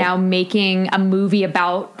is now making a movie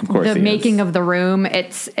about the making of The Room.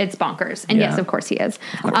 It's bonkers. And yes, of course he is.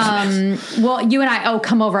 Well, you and I,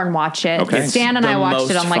 come over and watch it. Okay. Stan and I watched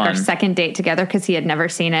it on like our second date together because he had never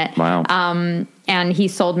seen it. Wow. And he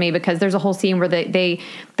sold me because there's a whole scene where the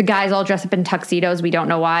guys all dress up in tuxedos. We don't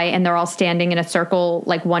know why. And they're all standing in a circle,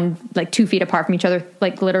 like 2 feet apart from each other,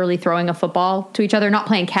 like literally throwing a football to each other, not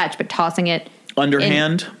playing catch, but tossing it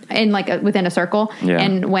underhand in like within a circle. Yeah.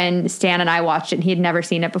 And when Stan and I watched it, and he had never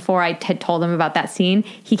seen it before, I had told him about that scene.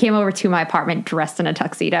 He came over to my apartment dressed in a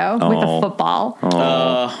tuxedo with a football.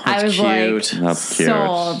 I was cute. Like, that's cute.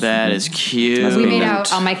 sold. That is cute. We made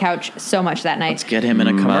out on my couch so much that night. Let's get him in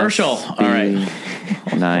a commercial. All right.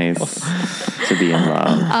 Nice to be in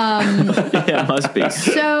love. Yeah, it must be.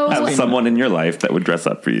 So have someone in your life that would dress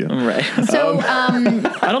up for you. Right. So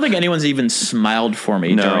I don't think anyone's even smiled for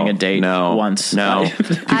me during a date once. No.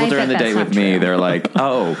 People during the date with me, they're like,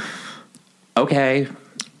 oh, okay.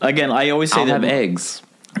 Again, I always say I'll that have eggs.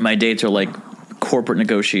 My dates are like corporate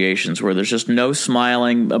negotiations where there's just no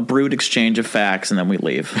smiling, a brute exchange of facts, and then we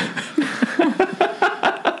leave.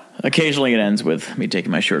 Occasionally it ends with me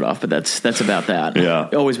taking my shirt off, but that's about that. Yeah.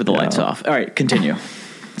 Always with the lights off. All right, continue.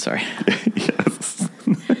 Sorry. Yes.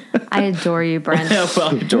 I adore you, Brent. Well,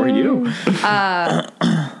 I adore you.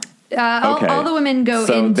 All the women go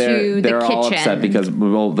into the kitchen. They're all upset because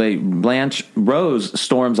Rose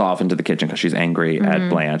storms off into the kitchen because she's angry at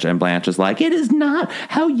Blanche, and Blanche is like, "It is not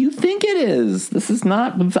how you think it is. This is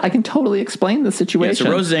not. I can totally explain the situation."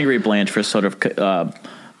 Yeah, so Rose is angry at Blanche for sort of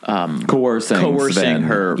coercing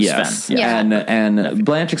her. Yes. Sven. Yeah. And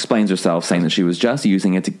Blanche explains herself, saying that she was just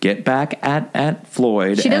using it to get back at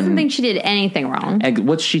Floyd. She doesn't think she did anything wrong.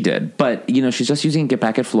 What she did, but she's just using it to get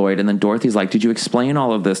back at Floyd. And then Dorothy's like, "Did you explain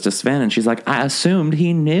all of this to Sven?" And she's like, "I assumed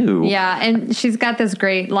he knew." Yeah, and she's got this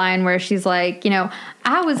great line where she's like,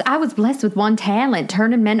 I was blessed with one talent,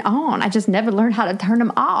 turning men on. I just never learned how to turn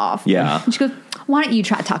them off. Yeah. And she goes, "Why don't you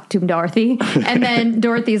try to talk to him, Dorothy?" And then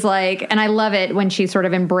Dorothy's like, and I love it when she sort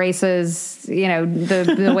of embraces,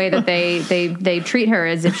 the way that they treat her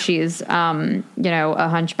as if she's, a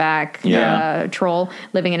hunchback troll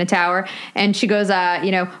living in a tower. And she goes,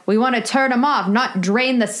 "We want to turn him off, not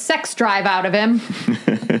drain the sex drive out of him."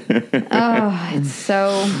 It's so.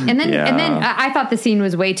 And then I thought the scene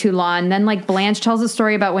was way too long. And then Blanche tells a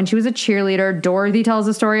story about when she was a cheerleader. Dorothy tells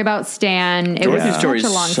a story about Stan. Dorothy's story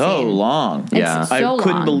is so long. Yeah, I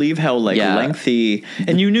couldn't believe how lengthy.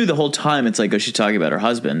 And you knew the whole time. It's like, she's talking about her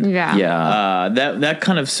husband. Yeah. That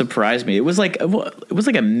kind of surprised me. It was like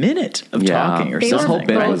a minute of talking or something. This whole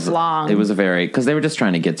bit was long. It was because they were just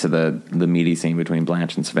trying to get to the meaty scene between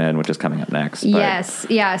Blanche and Sven, which is coming up next. Yes.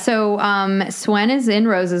 Yeah. So Sven is in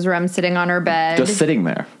Rose's room, sitting on her bed, just sitting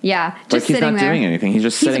there. Yeah, just he's sitting not there. doing anything. He's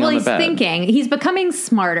just sitting on the bed. He's thinking. He's becoming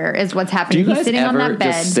smarter, is what's happening. Do you guys he's sitting ever on that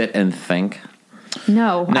bed. just sit and think?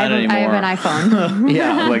 No, not anymore. I have an iPhone.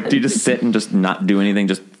 Yeah, do you just sit and just not do anything?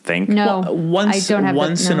 Just think? No, once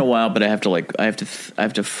in a while, but I have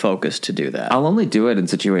to focus to do that. I'll only do it in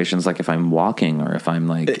situations like if I'm walking or if I'm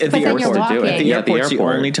at the airport. At the airport's the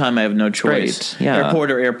only time I have no choice. Great. Yeah.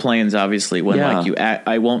 Airport or airplanes, obviously. When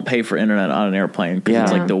I won't pay for internet on an airplane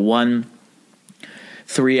because it's the one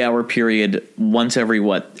 3-hour period once every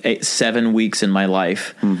 7 weeks in my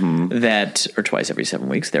life that, or twice every 7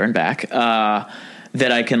 weeks there and back,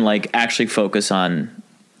 that I can actually focus on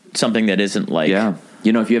something that isn't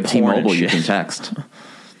if you have T-Mobile, you can text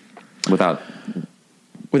without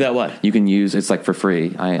what you can use. It's for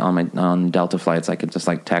free. On Delta flights, I could just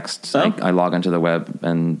text. I log onto the web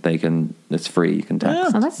and it's free. You can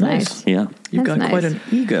text. Oh, that's nice. Yeah, you've got quite an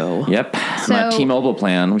ego. Yep. So, my T-Mobile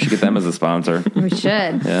plan. We should get them as a sponsor. We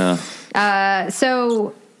should. Yeah.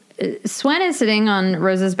 So Sven is sitting on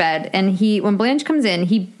Rose's bed, and when Blanche comes in,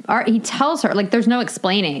 he tells her there's no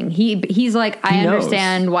explaining. He's like, I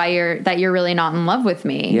understand why you're really not in love with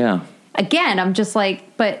me. Yeah. Again, I'm just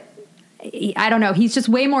but I don't know. He's just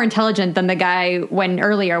way more intelligent than the guy when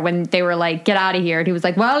they were like, get out of here. And he was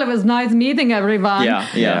like, well, it was nice meeting everyone.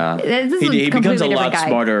 Yeah. He becomes a lot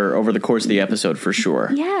smarter over the course of the episode for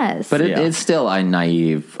sure. Yes. But it's still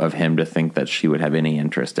naive of him to think that she would have any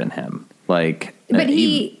interest in him. Like, but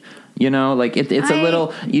he... You know, like it's a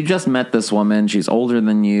little, you just met this woman, she's older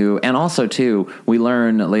than you. And also, too, we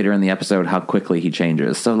learn later in the episode how quickly he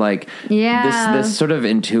changes. So, like, this sort of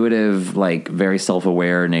intuitive, like, very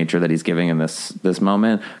self-aware nature that he's giving in this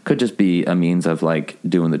moment could just be a means of, like,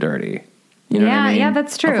 doing the dirty. You know what I mean? Yeah,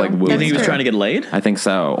 that's true. Like, you think he was trying to get laid? I think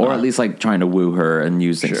so. Or at least, like, trying to woo her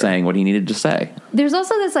and saying what he needed to say. There's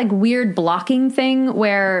also this, like, weird blocking thing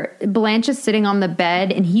where Blanche is sitting on the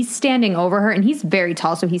bed and he's standing over her, and he's very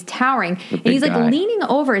tall, so he's towering. And he's, like, leaning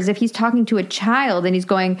over as if he's talking to a child, and he's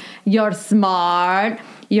going, you're smart,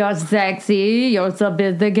 you're sexy, you're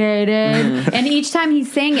sophisticated. And each time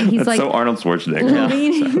he's saying it, he's like... so Arnold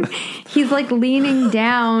Schwarzenegger. He's, like, leaning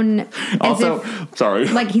down also, sorry.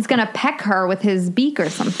 Like he's going to peck her with his beak or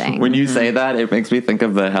something. When you say that, it makes me think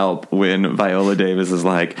of The Help when Viola Davis is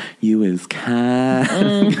like, you is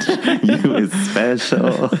kind, you is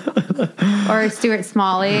special. Or Stuart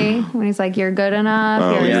Smalley when he's like, you're good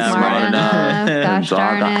enough, you're smart enough. Gosh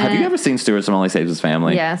darn it. Have you ever seen Stuart Smalley Saves His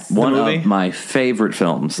Family? Yes. One of my favorite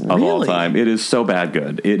films of all time. It is so bad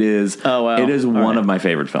good. It is. Oh, wow. It is one of my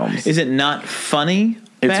favorite films. Is it not funny?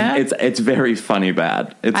 It's very funny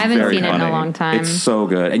bad. It's I haven't very seen funny. it in a long time. It's so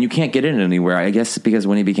good. And you can't get it anywhere. I guess because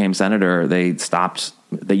when he became senator, they stopped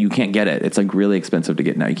that you can't get it. It's like really expensive to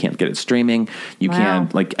get now. You can't get it streaming. You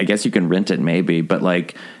can't I guess you can rent it maybe, but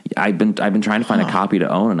like I've been trying to find a copy to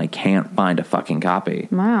own and I can't find a fucking copy.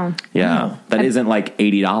 Wow. Yeah. Wow. That isn't like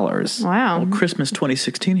 $80. Wow. Well, Christmas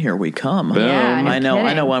 2016, here we come. Boom. Yeah, I know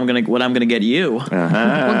what I'm gonna get you. We'll go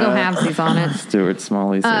halvesies on it. Stuart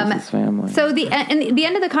Smalley Saves His Family. So the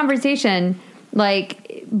end of the conversation,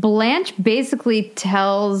 like Blanche basically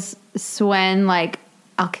tells Swen, like,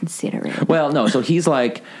 I'll consider it. Well, no, so he's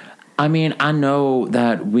like, I mean, I know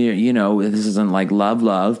that we're, this isn't like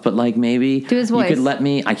love, but like maybe do his voice. You could let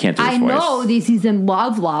me, I can't do his voice. I know this isn't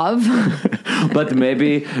love. But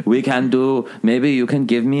maybe maybe you can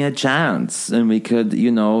give me a chance and we could,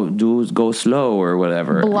 go slow or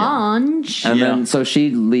whatever. Blanche. And then, so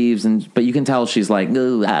she leaves but you can tell she's like,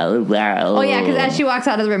 oh yeah, because as she walks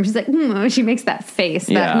out of the room, she's like, she makes that face,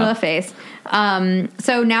 that face.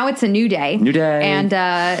 So now it's a new day.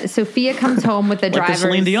 And Sophia comes home with the like driver. the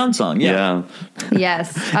Celine Dion song, yeah.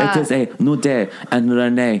 Yes. It is a new day, and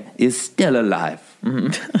Renee is still alive.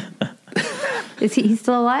 Is he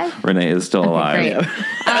still alive? Renee is still alive.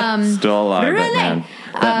 Great. Still alive, Renee.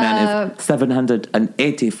 That man is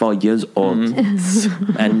 784 years old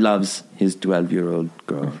and loves his 12-year-old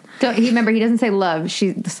girl. Remember, he doesn't say love.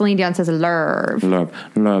 Celine Dion says love. Love.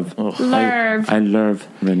 Love. I love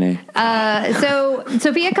Renee. So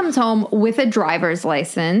Sophia comes home with a driver's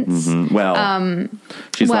license. Mm-hmm. Well,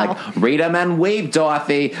 she's like, read them and wave,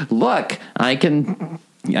 Dorothy. Look, I can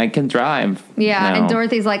drive. Yeah, now. And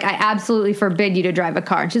Dorothy's like, I absolutely forbid you to drive a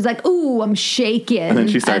car. And she's like, ooh, I'm shaking. And then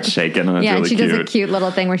she starts shaking. And yeah, really she cute. does a cute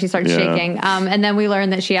little thing where she starts shaking. And then we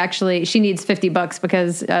learn that she needs $50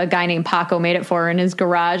 because a guy named Paco made it for her in his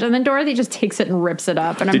garage. And then Dorothy just takes it and rips it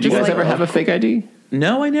up. And Did you guys ever have a fake ID?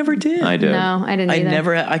 No, I never did. I did. No, I didn't either. I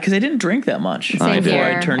never, because I didn't drink that much before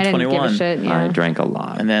I turned 21. Give a shit, I drank a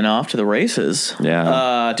lot. And then off to the races.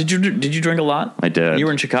 Yeah. Did you drink a lot? I did. You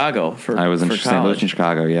were in Chicago I was in St. Louis in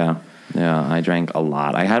Chicago, yeah. Yeah, I drank a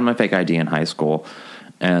lot. I had my fake ID in high school.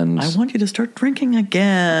 And I want you to start drinking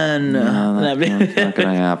again. No, that's not going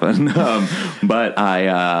to happen. But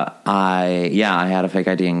I had a fake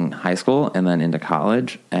ID in high school and then into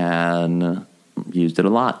college and used it a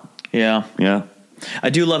lot. Yeah. Yeah.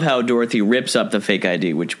 I do love how Dorothy rips up the fake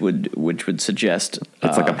ID, which would suggest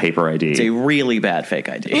it's like a paper ID. It's a really bad fake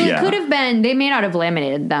ID. Well, it could have been. They may not have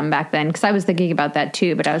laminated them back then because I was thinking about that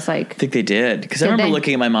too. But I was like, I think they did because I remember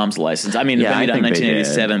looking at my mom's license. I mean, maybe not in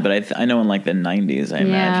 1987, but I know in like the 90s. I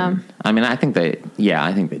imagine. I mean, I think they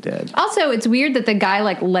did. Also, it's weird that the guy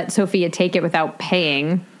like let Sophia take it without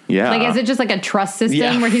paying. Yeah. Like, is it just like a trust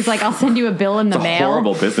system where he's like, I'll send you a bill in the mail? It's a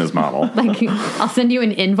horrible business model. Like, I'll send you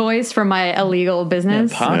an invoice for my illegal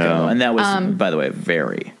business. Yeah, Paco. And that was, by the way,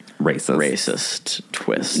 very racist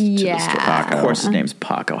twist. Yeah. To the story. Paco. Of course, his name's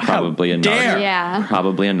Paco. Probably a narc. Yeah.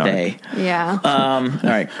 Probably a narc. Yeah. All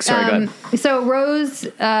right. Sorry, go ahead. So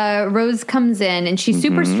Rose comes in and she's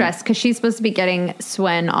super stressed because she's supposed to be getting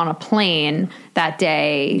Swen on a plane that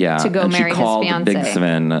day to go marry his fiance. She called Big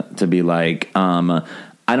Sven to be like,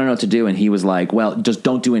 I don't know what to do. And he was like, well, just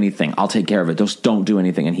don't do anything. I'll take care of it. Just don't do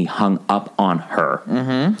anything. And he hung up on her.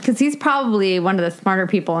 Because he's probably one of the smarter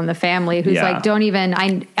people in the family who's like, don't even,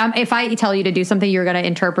 if I tell you to do something, you're going to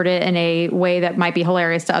interpret it in a way that might be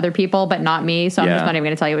hilarious to other people, but not me. So I'm just not even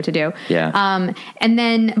going to tell you what to do. Yeah. And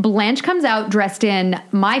then Blanche comes out dressed in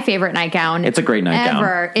my favorite nightgown. It's a great nightgown.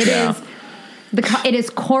 Ever. It is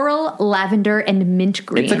coral, lavender, and mint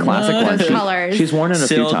green. It's a classic one. Those colors. She's worn it a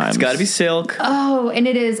few times. It's got to be silk. Oh, and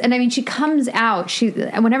it is. And I mean, she comes out.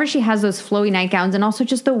 Whenever she has those flowy nightgowns, and also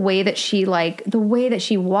just the way that she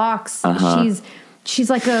walks. She's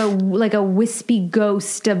like a wispy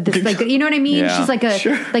ghost of this, like, you know what I mean? Yeah. She's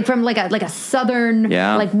like from a southern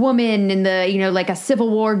like woman in the, like a Civil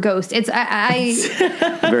War ghost. It's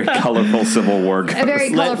a very colorful Civil War ghost. A very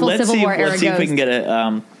colorful Civil War era Let's see if we ghost. can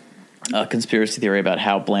get a conspiracy theory about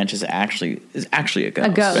how Blanche is actually a ghost.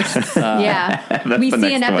 A ghost. Yeah. We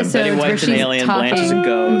see an episode Betty where White's she's an alien, talking. Blanche is a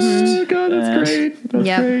ghost. Oh, God, that's great.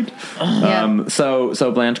 That's great.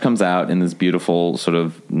 So Blanche comes out in this beautiful sort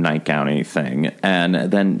of nightgowny thing, and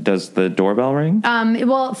then does the doorbell ring?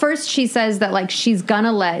 Well, first she says that like she's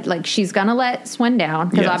gonna let Swen down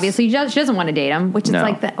because obviously she doesn't want to date him. Which is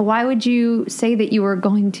why would you say that you were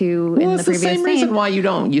going to in the previous same reason why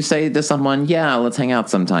you say to someone, yeah, let's hang out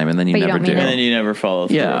sometime, and then you never do. And then you never follow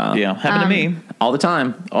through. Yeah. Happened to me all the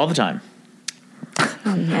time.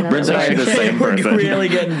 Brent's actually the same person. We're really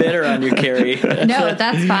getting bitter on you, Carrie. No,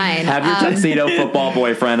 that's fine. Have your tuxedo football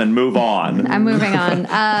boyfriend and move on. I'm moving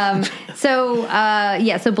on.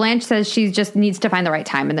 So Blanche says she just needs to find the right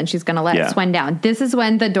time, and then she's going to let Swen down. This is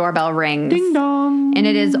when the doorbell rings. Ding dong. And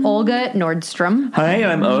it is Olga Nordstrom. Hi,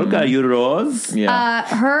 I'm Olga. You Rose? Yeah.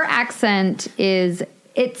 Her accent is...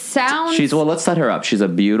 It sounds... let's set her up. She's a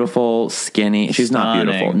beautiful, skinny... She's not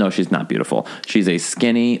beautiful. No, she's not beautiful. She's a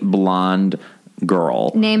skinny, blonde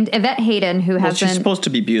girl. Named Yvette Hayden, who has she's been... supposed to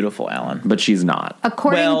be beautiful, Alan. But she's not.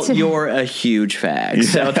 According to... you're a huge fag,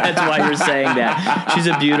 so that's why you're saying that. She's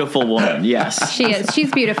a beautiful woman, yes. She is.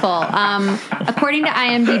 She's beautiful. According to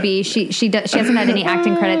IMDb, she hasn't had any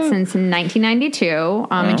acting credits since 1992,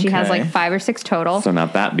 and she has like 5 or 6 total. So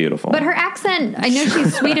not that beautiful. But her accent, I know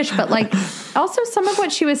she's Swedish, but like also some of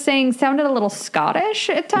what she was saying sounded a little Scottish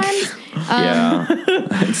at times.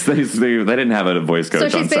 They didn't have a voice coach on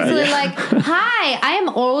set. So she's basically like, hi, I am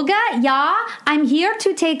Olga. Yeah, I'm here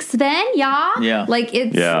to take Sven. Yeah. Yeah. Like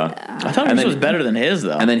it's... Yeah. I thought hers was better than his,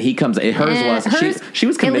 though. And then he comes... She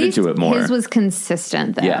was committed to it more. His was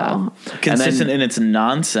consistent, though. Yeah. Consistent in its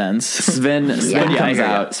nonsense. Sven comes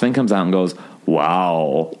out. Sven comes out and goes,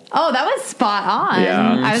 wow. Oh, that was spot on.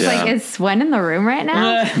 Yeah. I was like, is Sven in the room right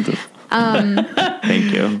now?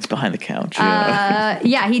 Thank you. It's behind the couch.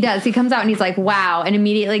 Yeah, he does. He comes out and he's like, wow, and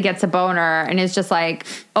immediately gets a boner and is just like,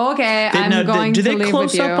 okay, I'm going to leave with you. Do they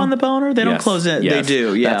close up on the boner? They don't close it. Yes. They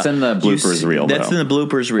do, yeah. That's in the bloopers reel, That's in the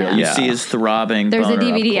bloopers reel. You see his throbbing There's boner a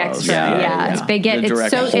DVD up close. extra. They get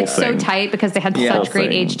it's so tight because they had such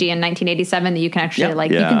great HD in 1987 that you can actually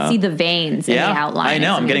you can see the veins in the outline. I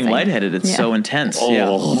know. I'm getting lightheaded. It's so intense.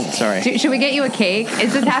 Oh. Yeah. Sorry. Should we get you a cake?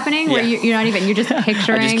 Is this happening where you're not even, you're just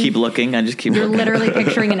picturing? I just keep looking. You're literally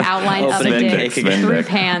picturing an outline of a dick through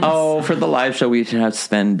pants. Oh, for the live show, we should have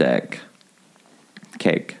Sven dick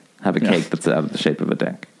cake. Have a cake that's the shape of a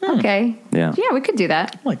dick. Okay. Yeah. Yeah, we could do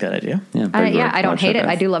that. I like that idea. Yeah. I don't hate it.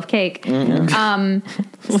 I do love cake.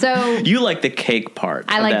 So you like the cake part.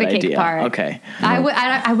 I like the cake idea. part. Okay.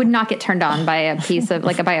 I would not get turned on by a piece of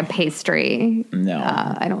by a pastry. No.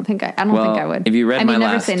 I don't think I would. If you read my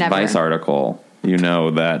never last say never. Vice article, you know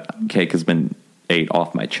that cake has been ate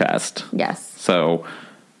off my chest. Yes. So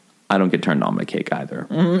I don't get turned on by cake either.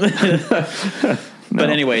 But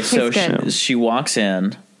anyway, so she walks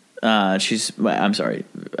in. I'm sorry,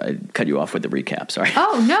 I cut you off with the recap. Sorry.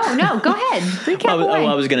 Oh no, go ahead. Recap away.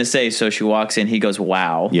 I was going to say. So she walks in. He goes,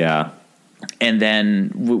 "Wow." Yeah. And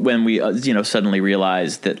then when we suddenly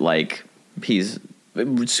realize that like he's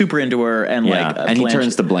super into her and and he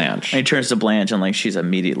turns to Blanche. And he turns to Blanche and like she's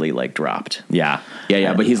immediately like dropped. Yeah.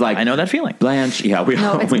 But he's like, I know that feeling. Blanche. Yeah,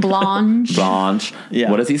 it's Blanche. Blanche. Yeah.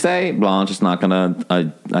 What does he say? Blanche is not gonna. I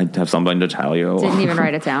have something to tell you. Didn't even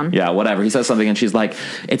write it down. Yeah, whatever. He says something and she's like,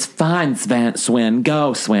 "It's fine, Sven.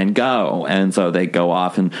 Go, Sven. Go." And so they go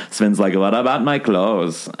off and Sven's like, "What about my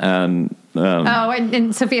clothes?" And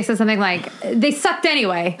and Sophia says something like, "They sucked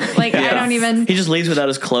anyway." Like I don't even. He just leaves without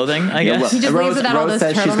his clothing. I guess he just leaves without all those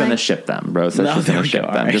says she's going to turtlenecks. ship them. Rose says she's going to ship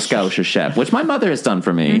them. Just go to ship, which my mother has done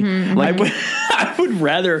for me. Mm-hmm. Like I would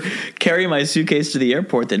rather carry my suitcase to the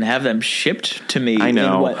airport than have them shipped to me. I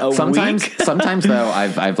know. In, a sometimes, week? sometimes though, I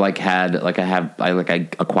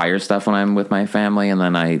acquire stuff when I'm with my family, and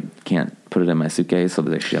then I can't put it in my suitcase so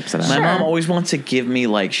that she upset. My mom always wants to give me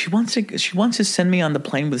like she wants to send me on the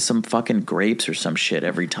plane with some fucking grapes or some shit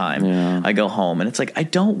every time I go home, and it's like I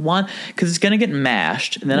don't want, because it's gonna get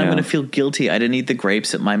mashed, and then I'm gonna feel guilty I didn't eat the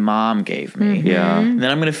grapes that my mom gave me. Yeah, and then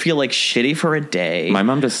I'm gonna feel like shitty for a day. My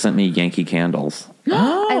mom just sent me Yankee candles.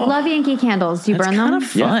 I love Yankee candles. Do you burn them? Kind of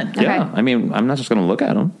fun. Okay. Yeah. I mean, I'm not just going to look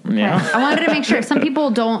at them. Yeah. I wanted to make sure. Some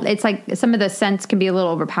people don't. It's like some of the scents can be a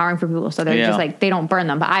little overpowering for people, so they're just like they don't burn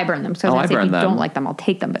them, but I burn them. So I if burn you them. don't like them, I'll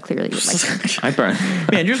take them. But clearly, you like them. I burn.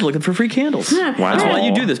 Man, you're just looking for free candles. Wow. That's why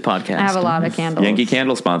you do this podcast. I have a lot of candles. Yankee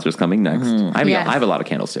Candle sponsors coming next. I have a lot of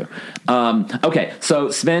candles too. Okay,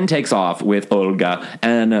 so Sven takes off with Olga,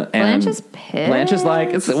 and Blanche is pissed. Blanche is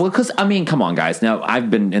like, because I mean, come on, guys. Now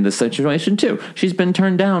I've been in this situation too. She's been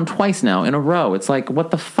turned down twice now in a row. It's like,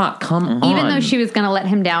 what the fuck? Come on. Even though she was going to let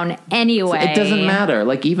him down anyway. It doesn't matter.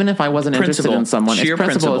 Like, even if I wasn't interested in someone, Sheer it's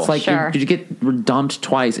principle. principle. It's like, you get dumped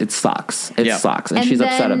twice. It sucks. It sucks. And she's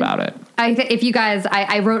upset about it. If you guys,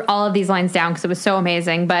 I wrote all of these lines down because it was so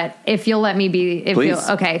amazing, but if you'll let me Please.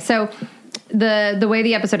 Okay, so the way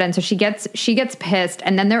the episode ends, so she gets pissed,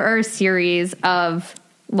 and then there are a series of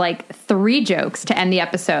like 3 jokes to end the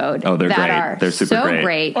episode. Oh, they're that great. Are they're super so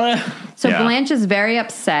great. So Yeah. Blanche is very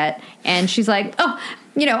upset, and she's like, "Oh,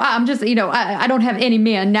 I'm just, I don't have any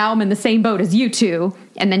men. Now I'm in the same boat as you two."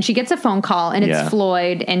 And then she gets a phone call, and it's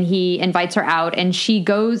Floyd, and he invites her out, and she's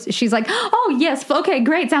like, "Oh yes, okay,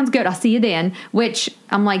 great, sounds good. I'll see you then." Which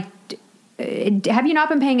I'm like, have you not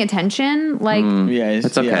been paying attention? Like,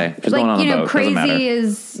 it's okay. Just going on a boat. Doesn't matter. crazy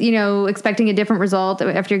is, expecting a different result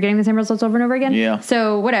after you're getting the same results over and over again. Yeah.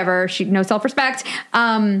 So whatever. No self-respect.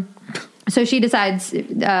 So she decides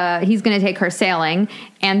he's going to take her sailing.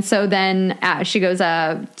 And so then she goes,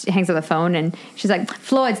 hangs up the phone, and she's like,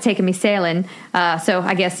 "Floyd's taking me sailing. So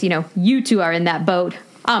I guess, you two are in that boat.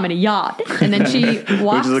 I'm in a yacht." And then she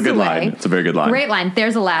walks Which is a good away. line. It's a very good line. Great line.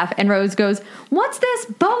 There's a laugh. And Rose goes, "What's this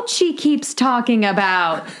boat she keeps talking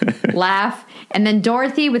about?" Laugh. And then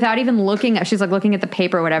Dorothy, without even looking, she's like looking at the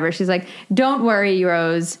paper or whatever. She's like, "Don't worry,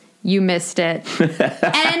 Rose. You missed it."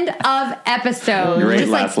 End of episode. Great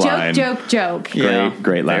Just last like line. joke.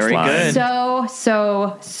 Great last Very line.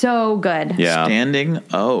 good. So good. Yeah. Standing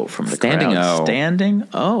O from the Standing crowd. O. Standing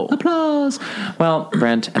O. Applause. Well,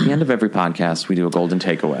 Brent, at the end of every podcast, we do a golden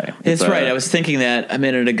takeaway. That's right. I was thinking that a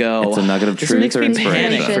minute ago. It's a nugget of This truth makes or me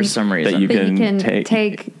inspiration panic for some reason. that you That you can can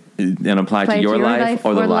take and apply to your life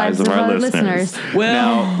or the lives of our listeners.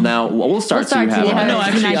 Well, now we'll start. start to have to- one. no,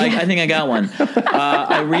 actually, I think I got one.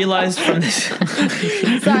 I realized from this.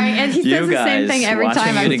 Sorry, and he You says the same guys thing every watching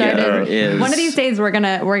time it I've together started. is- One of these days we're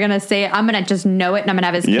gonna say I'm gonna just know it, and I'm gonna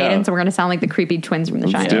have his Yeah. cadence, and we're gonna sound like the creepy twins from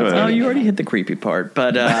The Shining. do it. Oh, you already hit the creepy part,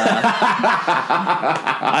 but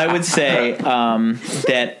I would say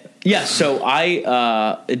that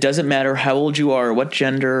So it doesn't matter how old you are, what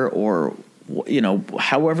gender, or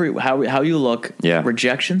however how you look. Yeah.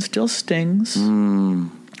 Rejection still stings,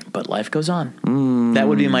 but life goes on. That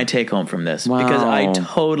would be my take home from this, because I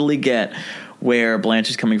totally get where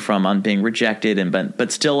Blanche is coming from on being rejected,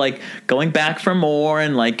 but still like going back for more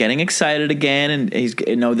and like getting excited again. And he's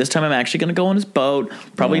this time I'm actually going to go on his boat.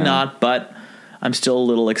 Probably not, but I'm still a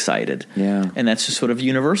little excited. Yeah. And that's just sort of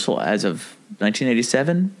universal as of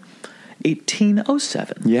 1987,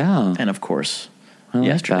 1807. Yeah. And of course, like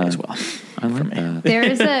yesterday that. as well. I like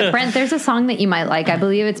that. There's a song that you might like. I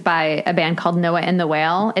believe it's by a band called Noah and the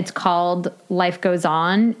Whale. It's called "Life Goes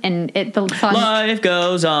On," and the song. Life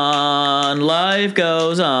goes on, life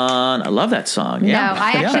goes on. I love that song. Yeah. No,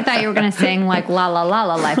 I actually thought you were going to sing like "La La La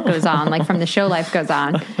La," Life Goes On, like from the show Life Goes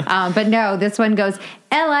On. But no, this one goes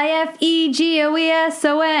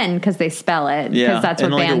LIFEGOESON because they spell it. Yeah, because that's what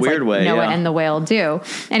in like a bands weird like way, Noah yeah. and the Whale do.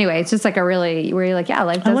 Anyway, it's just like where you're like, yeah,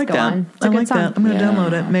 life does like go that. on. It's a good song. I'm going to Yeah.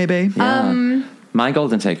 download it, maybe. My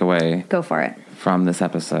golden takeaway Go for it. from this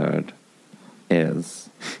episode is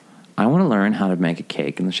I want to learn how to make a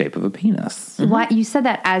cake in the shape of a penis. What you said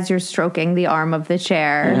that as you're stroking the arm of the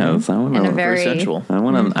chair. Yes, I want in a to. very sensual. I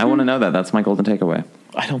want to know that. That's my golden takeaway.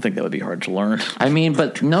 I don't think that would be hard to learn. I mean,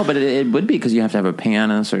 but it would be because you have to have a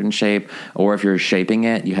pan in a certain shape, or if you're shaping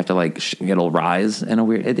it, you have to like it'll rise in a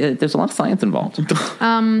weird. There's a lot of science involved.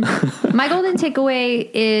 My golden takeaway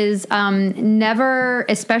is never,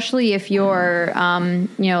 especially if you're,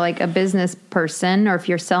 like a business person or if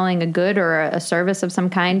you're selling a good or a service of some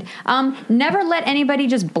kind, never let anybody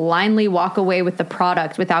just blindly walk away with the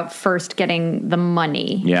product without first getting the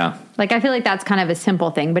money. Yeah, Like, I feel like that's kind of a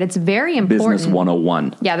simple thing, but it's very important. business 101.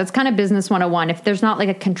 Yeah, that's kind of business 101. If there's not like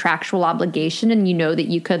a contractual obligation and you know that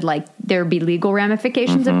you could, like, there'd be legal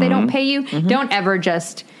ramifications if they don't pay you, don't ever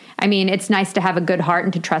just, I mean, it's nice to have a good heart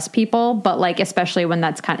and to trust people, but like, especially when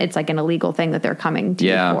it's like an illegal thing that they're coming to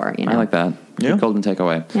you for, you know? I like that. Yeah. Golden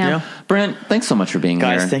takeaway. Yeah. Brent, thanks so much for being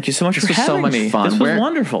here. Guys, thank you so much for having so much me. Fun. This was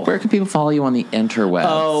wonderful. Where can people follow you on the interwebs?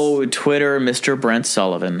 Oh, Twitter, Mr. Brent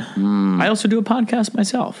Sullivan. I also do a podcast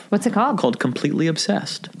myself. What's it called? Called Completely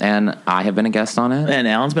Obsessed. And I have been a guest on it. And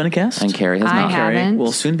Alan's been a guest. And Carrie has I not. haven't. Carrie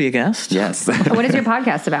will soon be a guest. Yes. What is your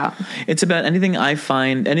podcast about? It's about anything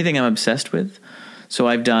anything I'm obsessed with. So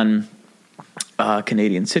I've done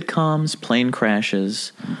Canadian sitcoms, plane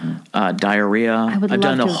crashes, diarrhea. I've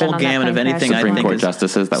done a whole gamut of anything I think Supreme Court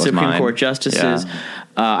justices. That was Supreme mine. Court justices. Yeah.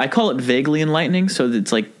 I call it vaguely enlightening, so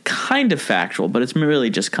it's like kind of factual, but it's really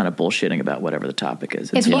just kind of bullshitting about whatever the topic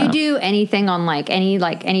is. If you do anything on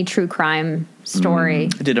any true crime story,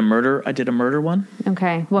 I did a murder one.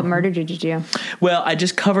 okay, what murder did you do? Well, I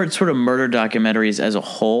just covered sort of murder documentaries as a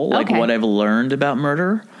whole, like Okay. what I've learned about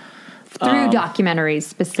murder. Through documentaries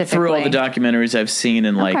specifically. Through all the documentaries I've seen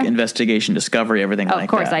in like Okay. Investigation Discovery, everything like that. Of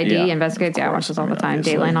course, ID Yeah. investigates. Yeah, I watch this all the time.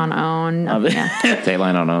 Obviously. Dateline on OWN. Yeah.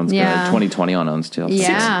 Dateline on OWN's Yeah. good. 2020 on OWN's too.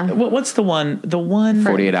 Yeah. What's the one? The one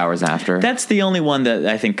 48 hours after. That's the only one that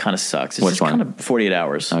I think kind of sucks. It's Which just one? kind of 48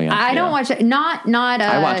 hours. Oh, yeah. I don't watch it. Not.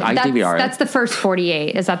 I DVR it. That's the first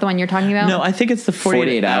 48. Is that the one you're talking about? No, I think it's the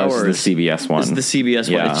 48 hours is the CBS one. It's the CBS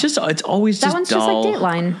Yeah. one. It's always that just one's dull. just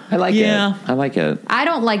like Dateline. I like Yeah. it. I like it. I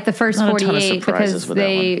don't like the first Not a ton of 48 surprises because with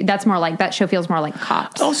that one. that's more like that show feels more like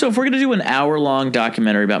Cops. Also, if we're going to do an hour-long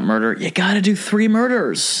documentary about murder, you got to do 3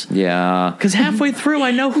 murders. Yeah. Because halfway through, I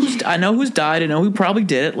know who's died. I know who probably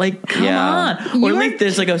did it. Like, come Yeah. on. Or at least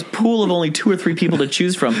there's like a pool of only 2 or 3 people to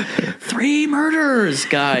choose from. 3 murders,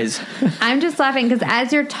 guys. I'm just laughing because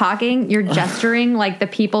as you're talking, you're gesturing like the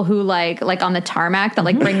people who like on the tarmac that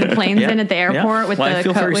like bring the planes Yeah. in at the airport Yeah. with Well, I the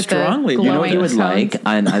feel very with strongly. the You know glowing You would cones. like,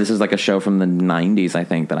 and this is like a show from the 90s, I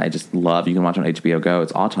think, that I just love. You can watch on HBO Go.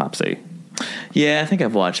 It's Autopsy. Yeah, I think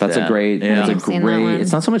I've watched That's that. a great. Yeah. It's a I've seen that great. one.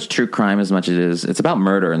 It's not so much true crime as much as it is. It's about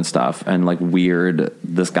murder and stuff, and like weird.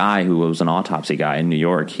 This guy who was an autopsy guy in New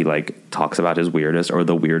York, he like talks about his weirdest or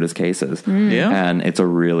the weirdest cases. Yeah. And it's a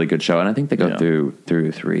really good show. And I think they go Yeah.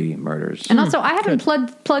 through 3 murders. And also, I haven't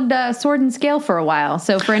plugged Sword and Scale for a while.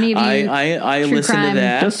 So for any of you, I true listen crime, to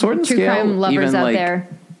that. Does Sword and true Scale crime lovers even, out like, there.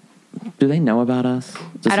 Do they know about us?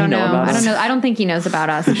 Does I don't he know. about I us? don't know. I don't think he knows about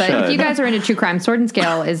us. But if should. you guys are into true crime, Sword and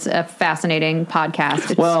Scale is a fascinating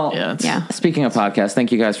podcast. It's, Well, yeah. Speaking of podcasts,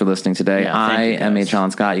 thank you guys for listening today. Yeah, thank I you am guys. H.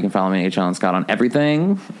 Alan Scott. You can follow me at H. Alan Scott on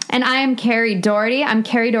everything. And I am Carrie Doherty. I'm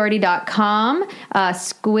CarrieDoherty.com,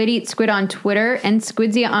 Squid Eat Squid on Twitter, and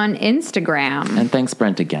Squidzia on Instagram. And thanks,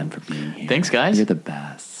 Brent, again for being here. Thanks, guys. You're the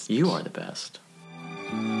best. You are the best.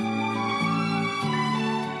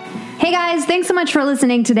 Hey guys, thanks so much for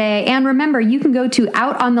listening today. And remember, you can go to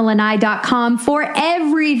outonthelanai.com for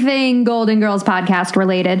everything Golden Girls podcast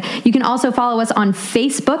related. You can also follow us on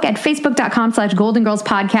Facebook at facebook.com/Golden Girls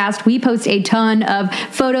podcast. We post a ton of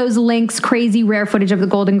photos, links, crazy rare footage of the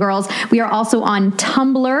Golden Girls. We are also on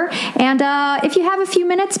Tumblr. And if you have a few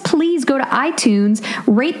minutes, please go to iTunes,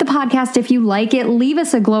 rate the podcast if you like it, leave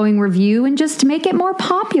us a glowing review, and just make it more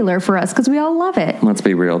popular for us because we all love it. Let's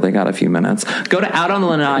be real. They got a few minutes. Go to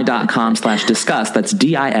outonthelanai.com/discuss. That's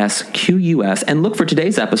DISQUS. And look for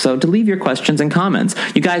today's episode to leave your questions and comments.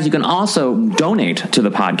 You guys, you can also donate to the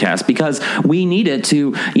podcast because we need it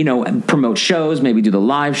to, promote shows, maybe do the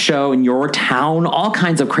live show in your town, all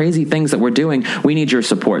kinds of crazy things that we're doing. We need your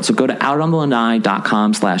support. So go to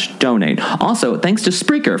outonthelanai.com/donate. Also, thanks to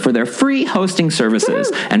Spreaker for their free hosting services.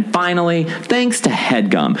 And finally, thanks to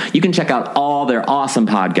HeadGum. You can check out all their awesome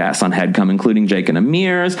podcasts on HeadGum, including Jake and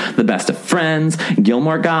Amir's, The Best of Friends,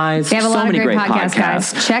 Gilmore Guys. They have a so lot of many great podcasts,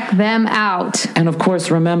 guys. Check them out. And of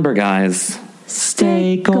course, remember, guys,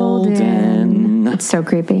 stay golden. It's so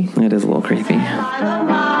creepy. It is a little creepy.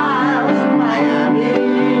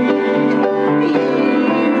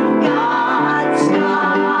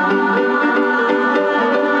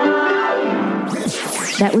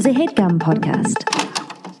 That was a HeadGum podcast.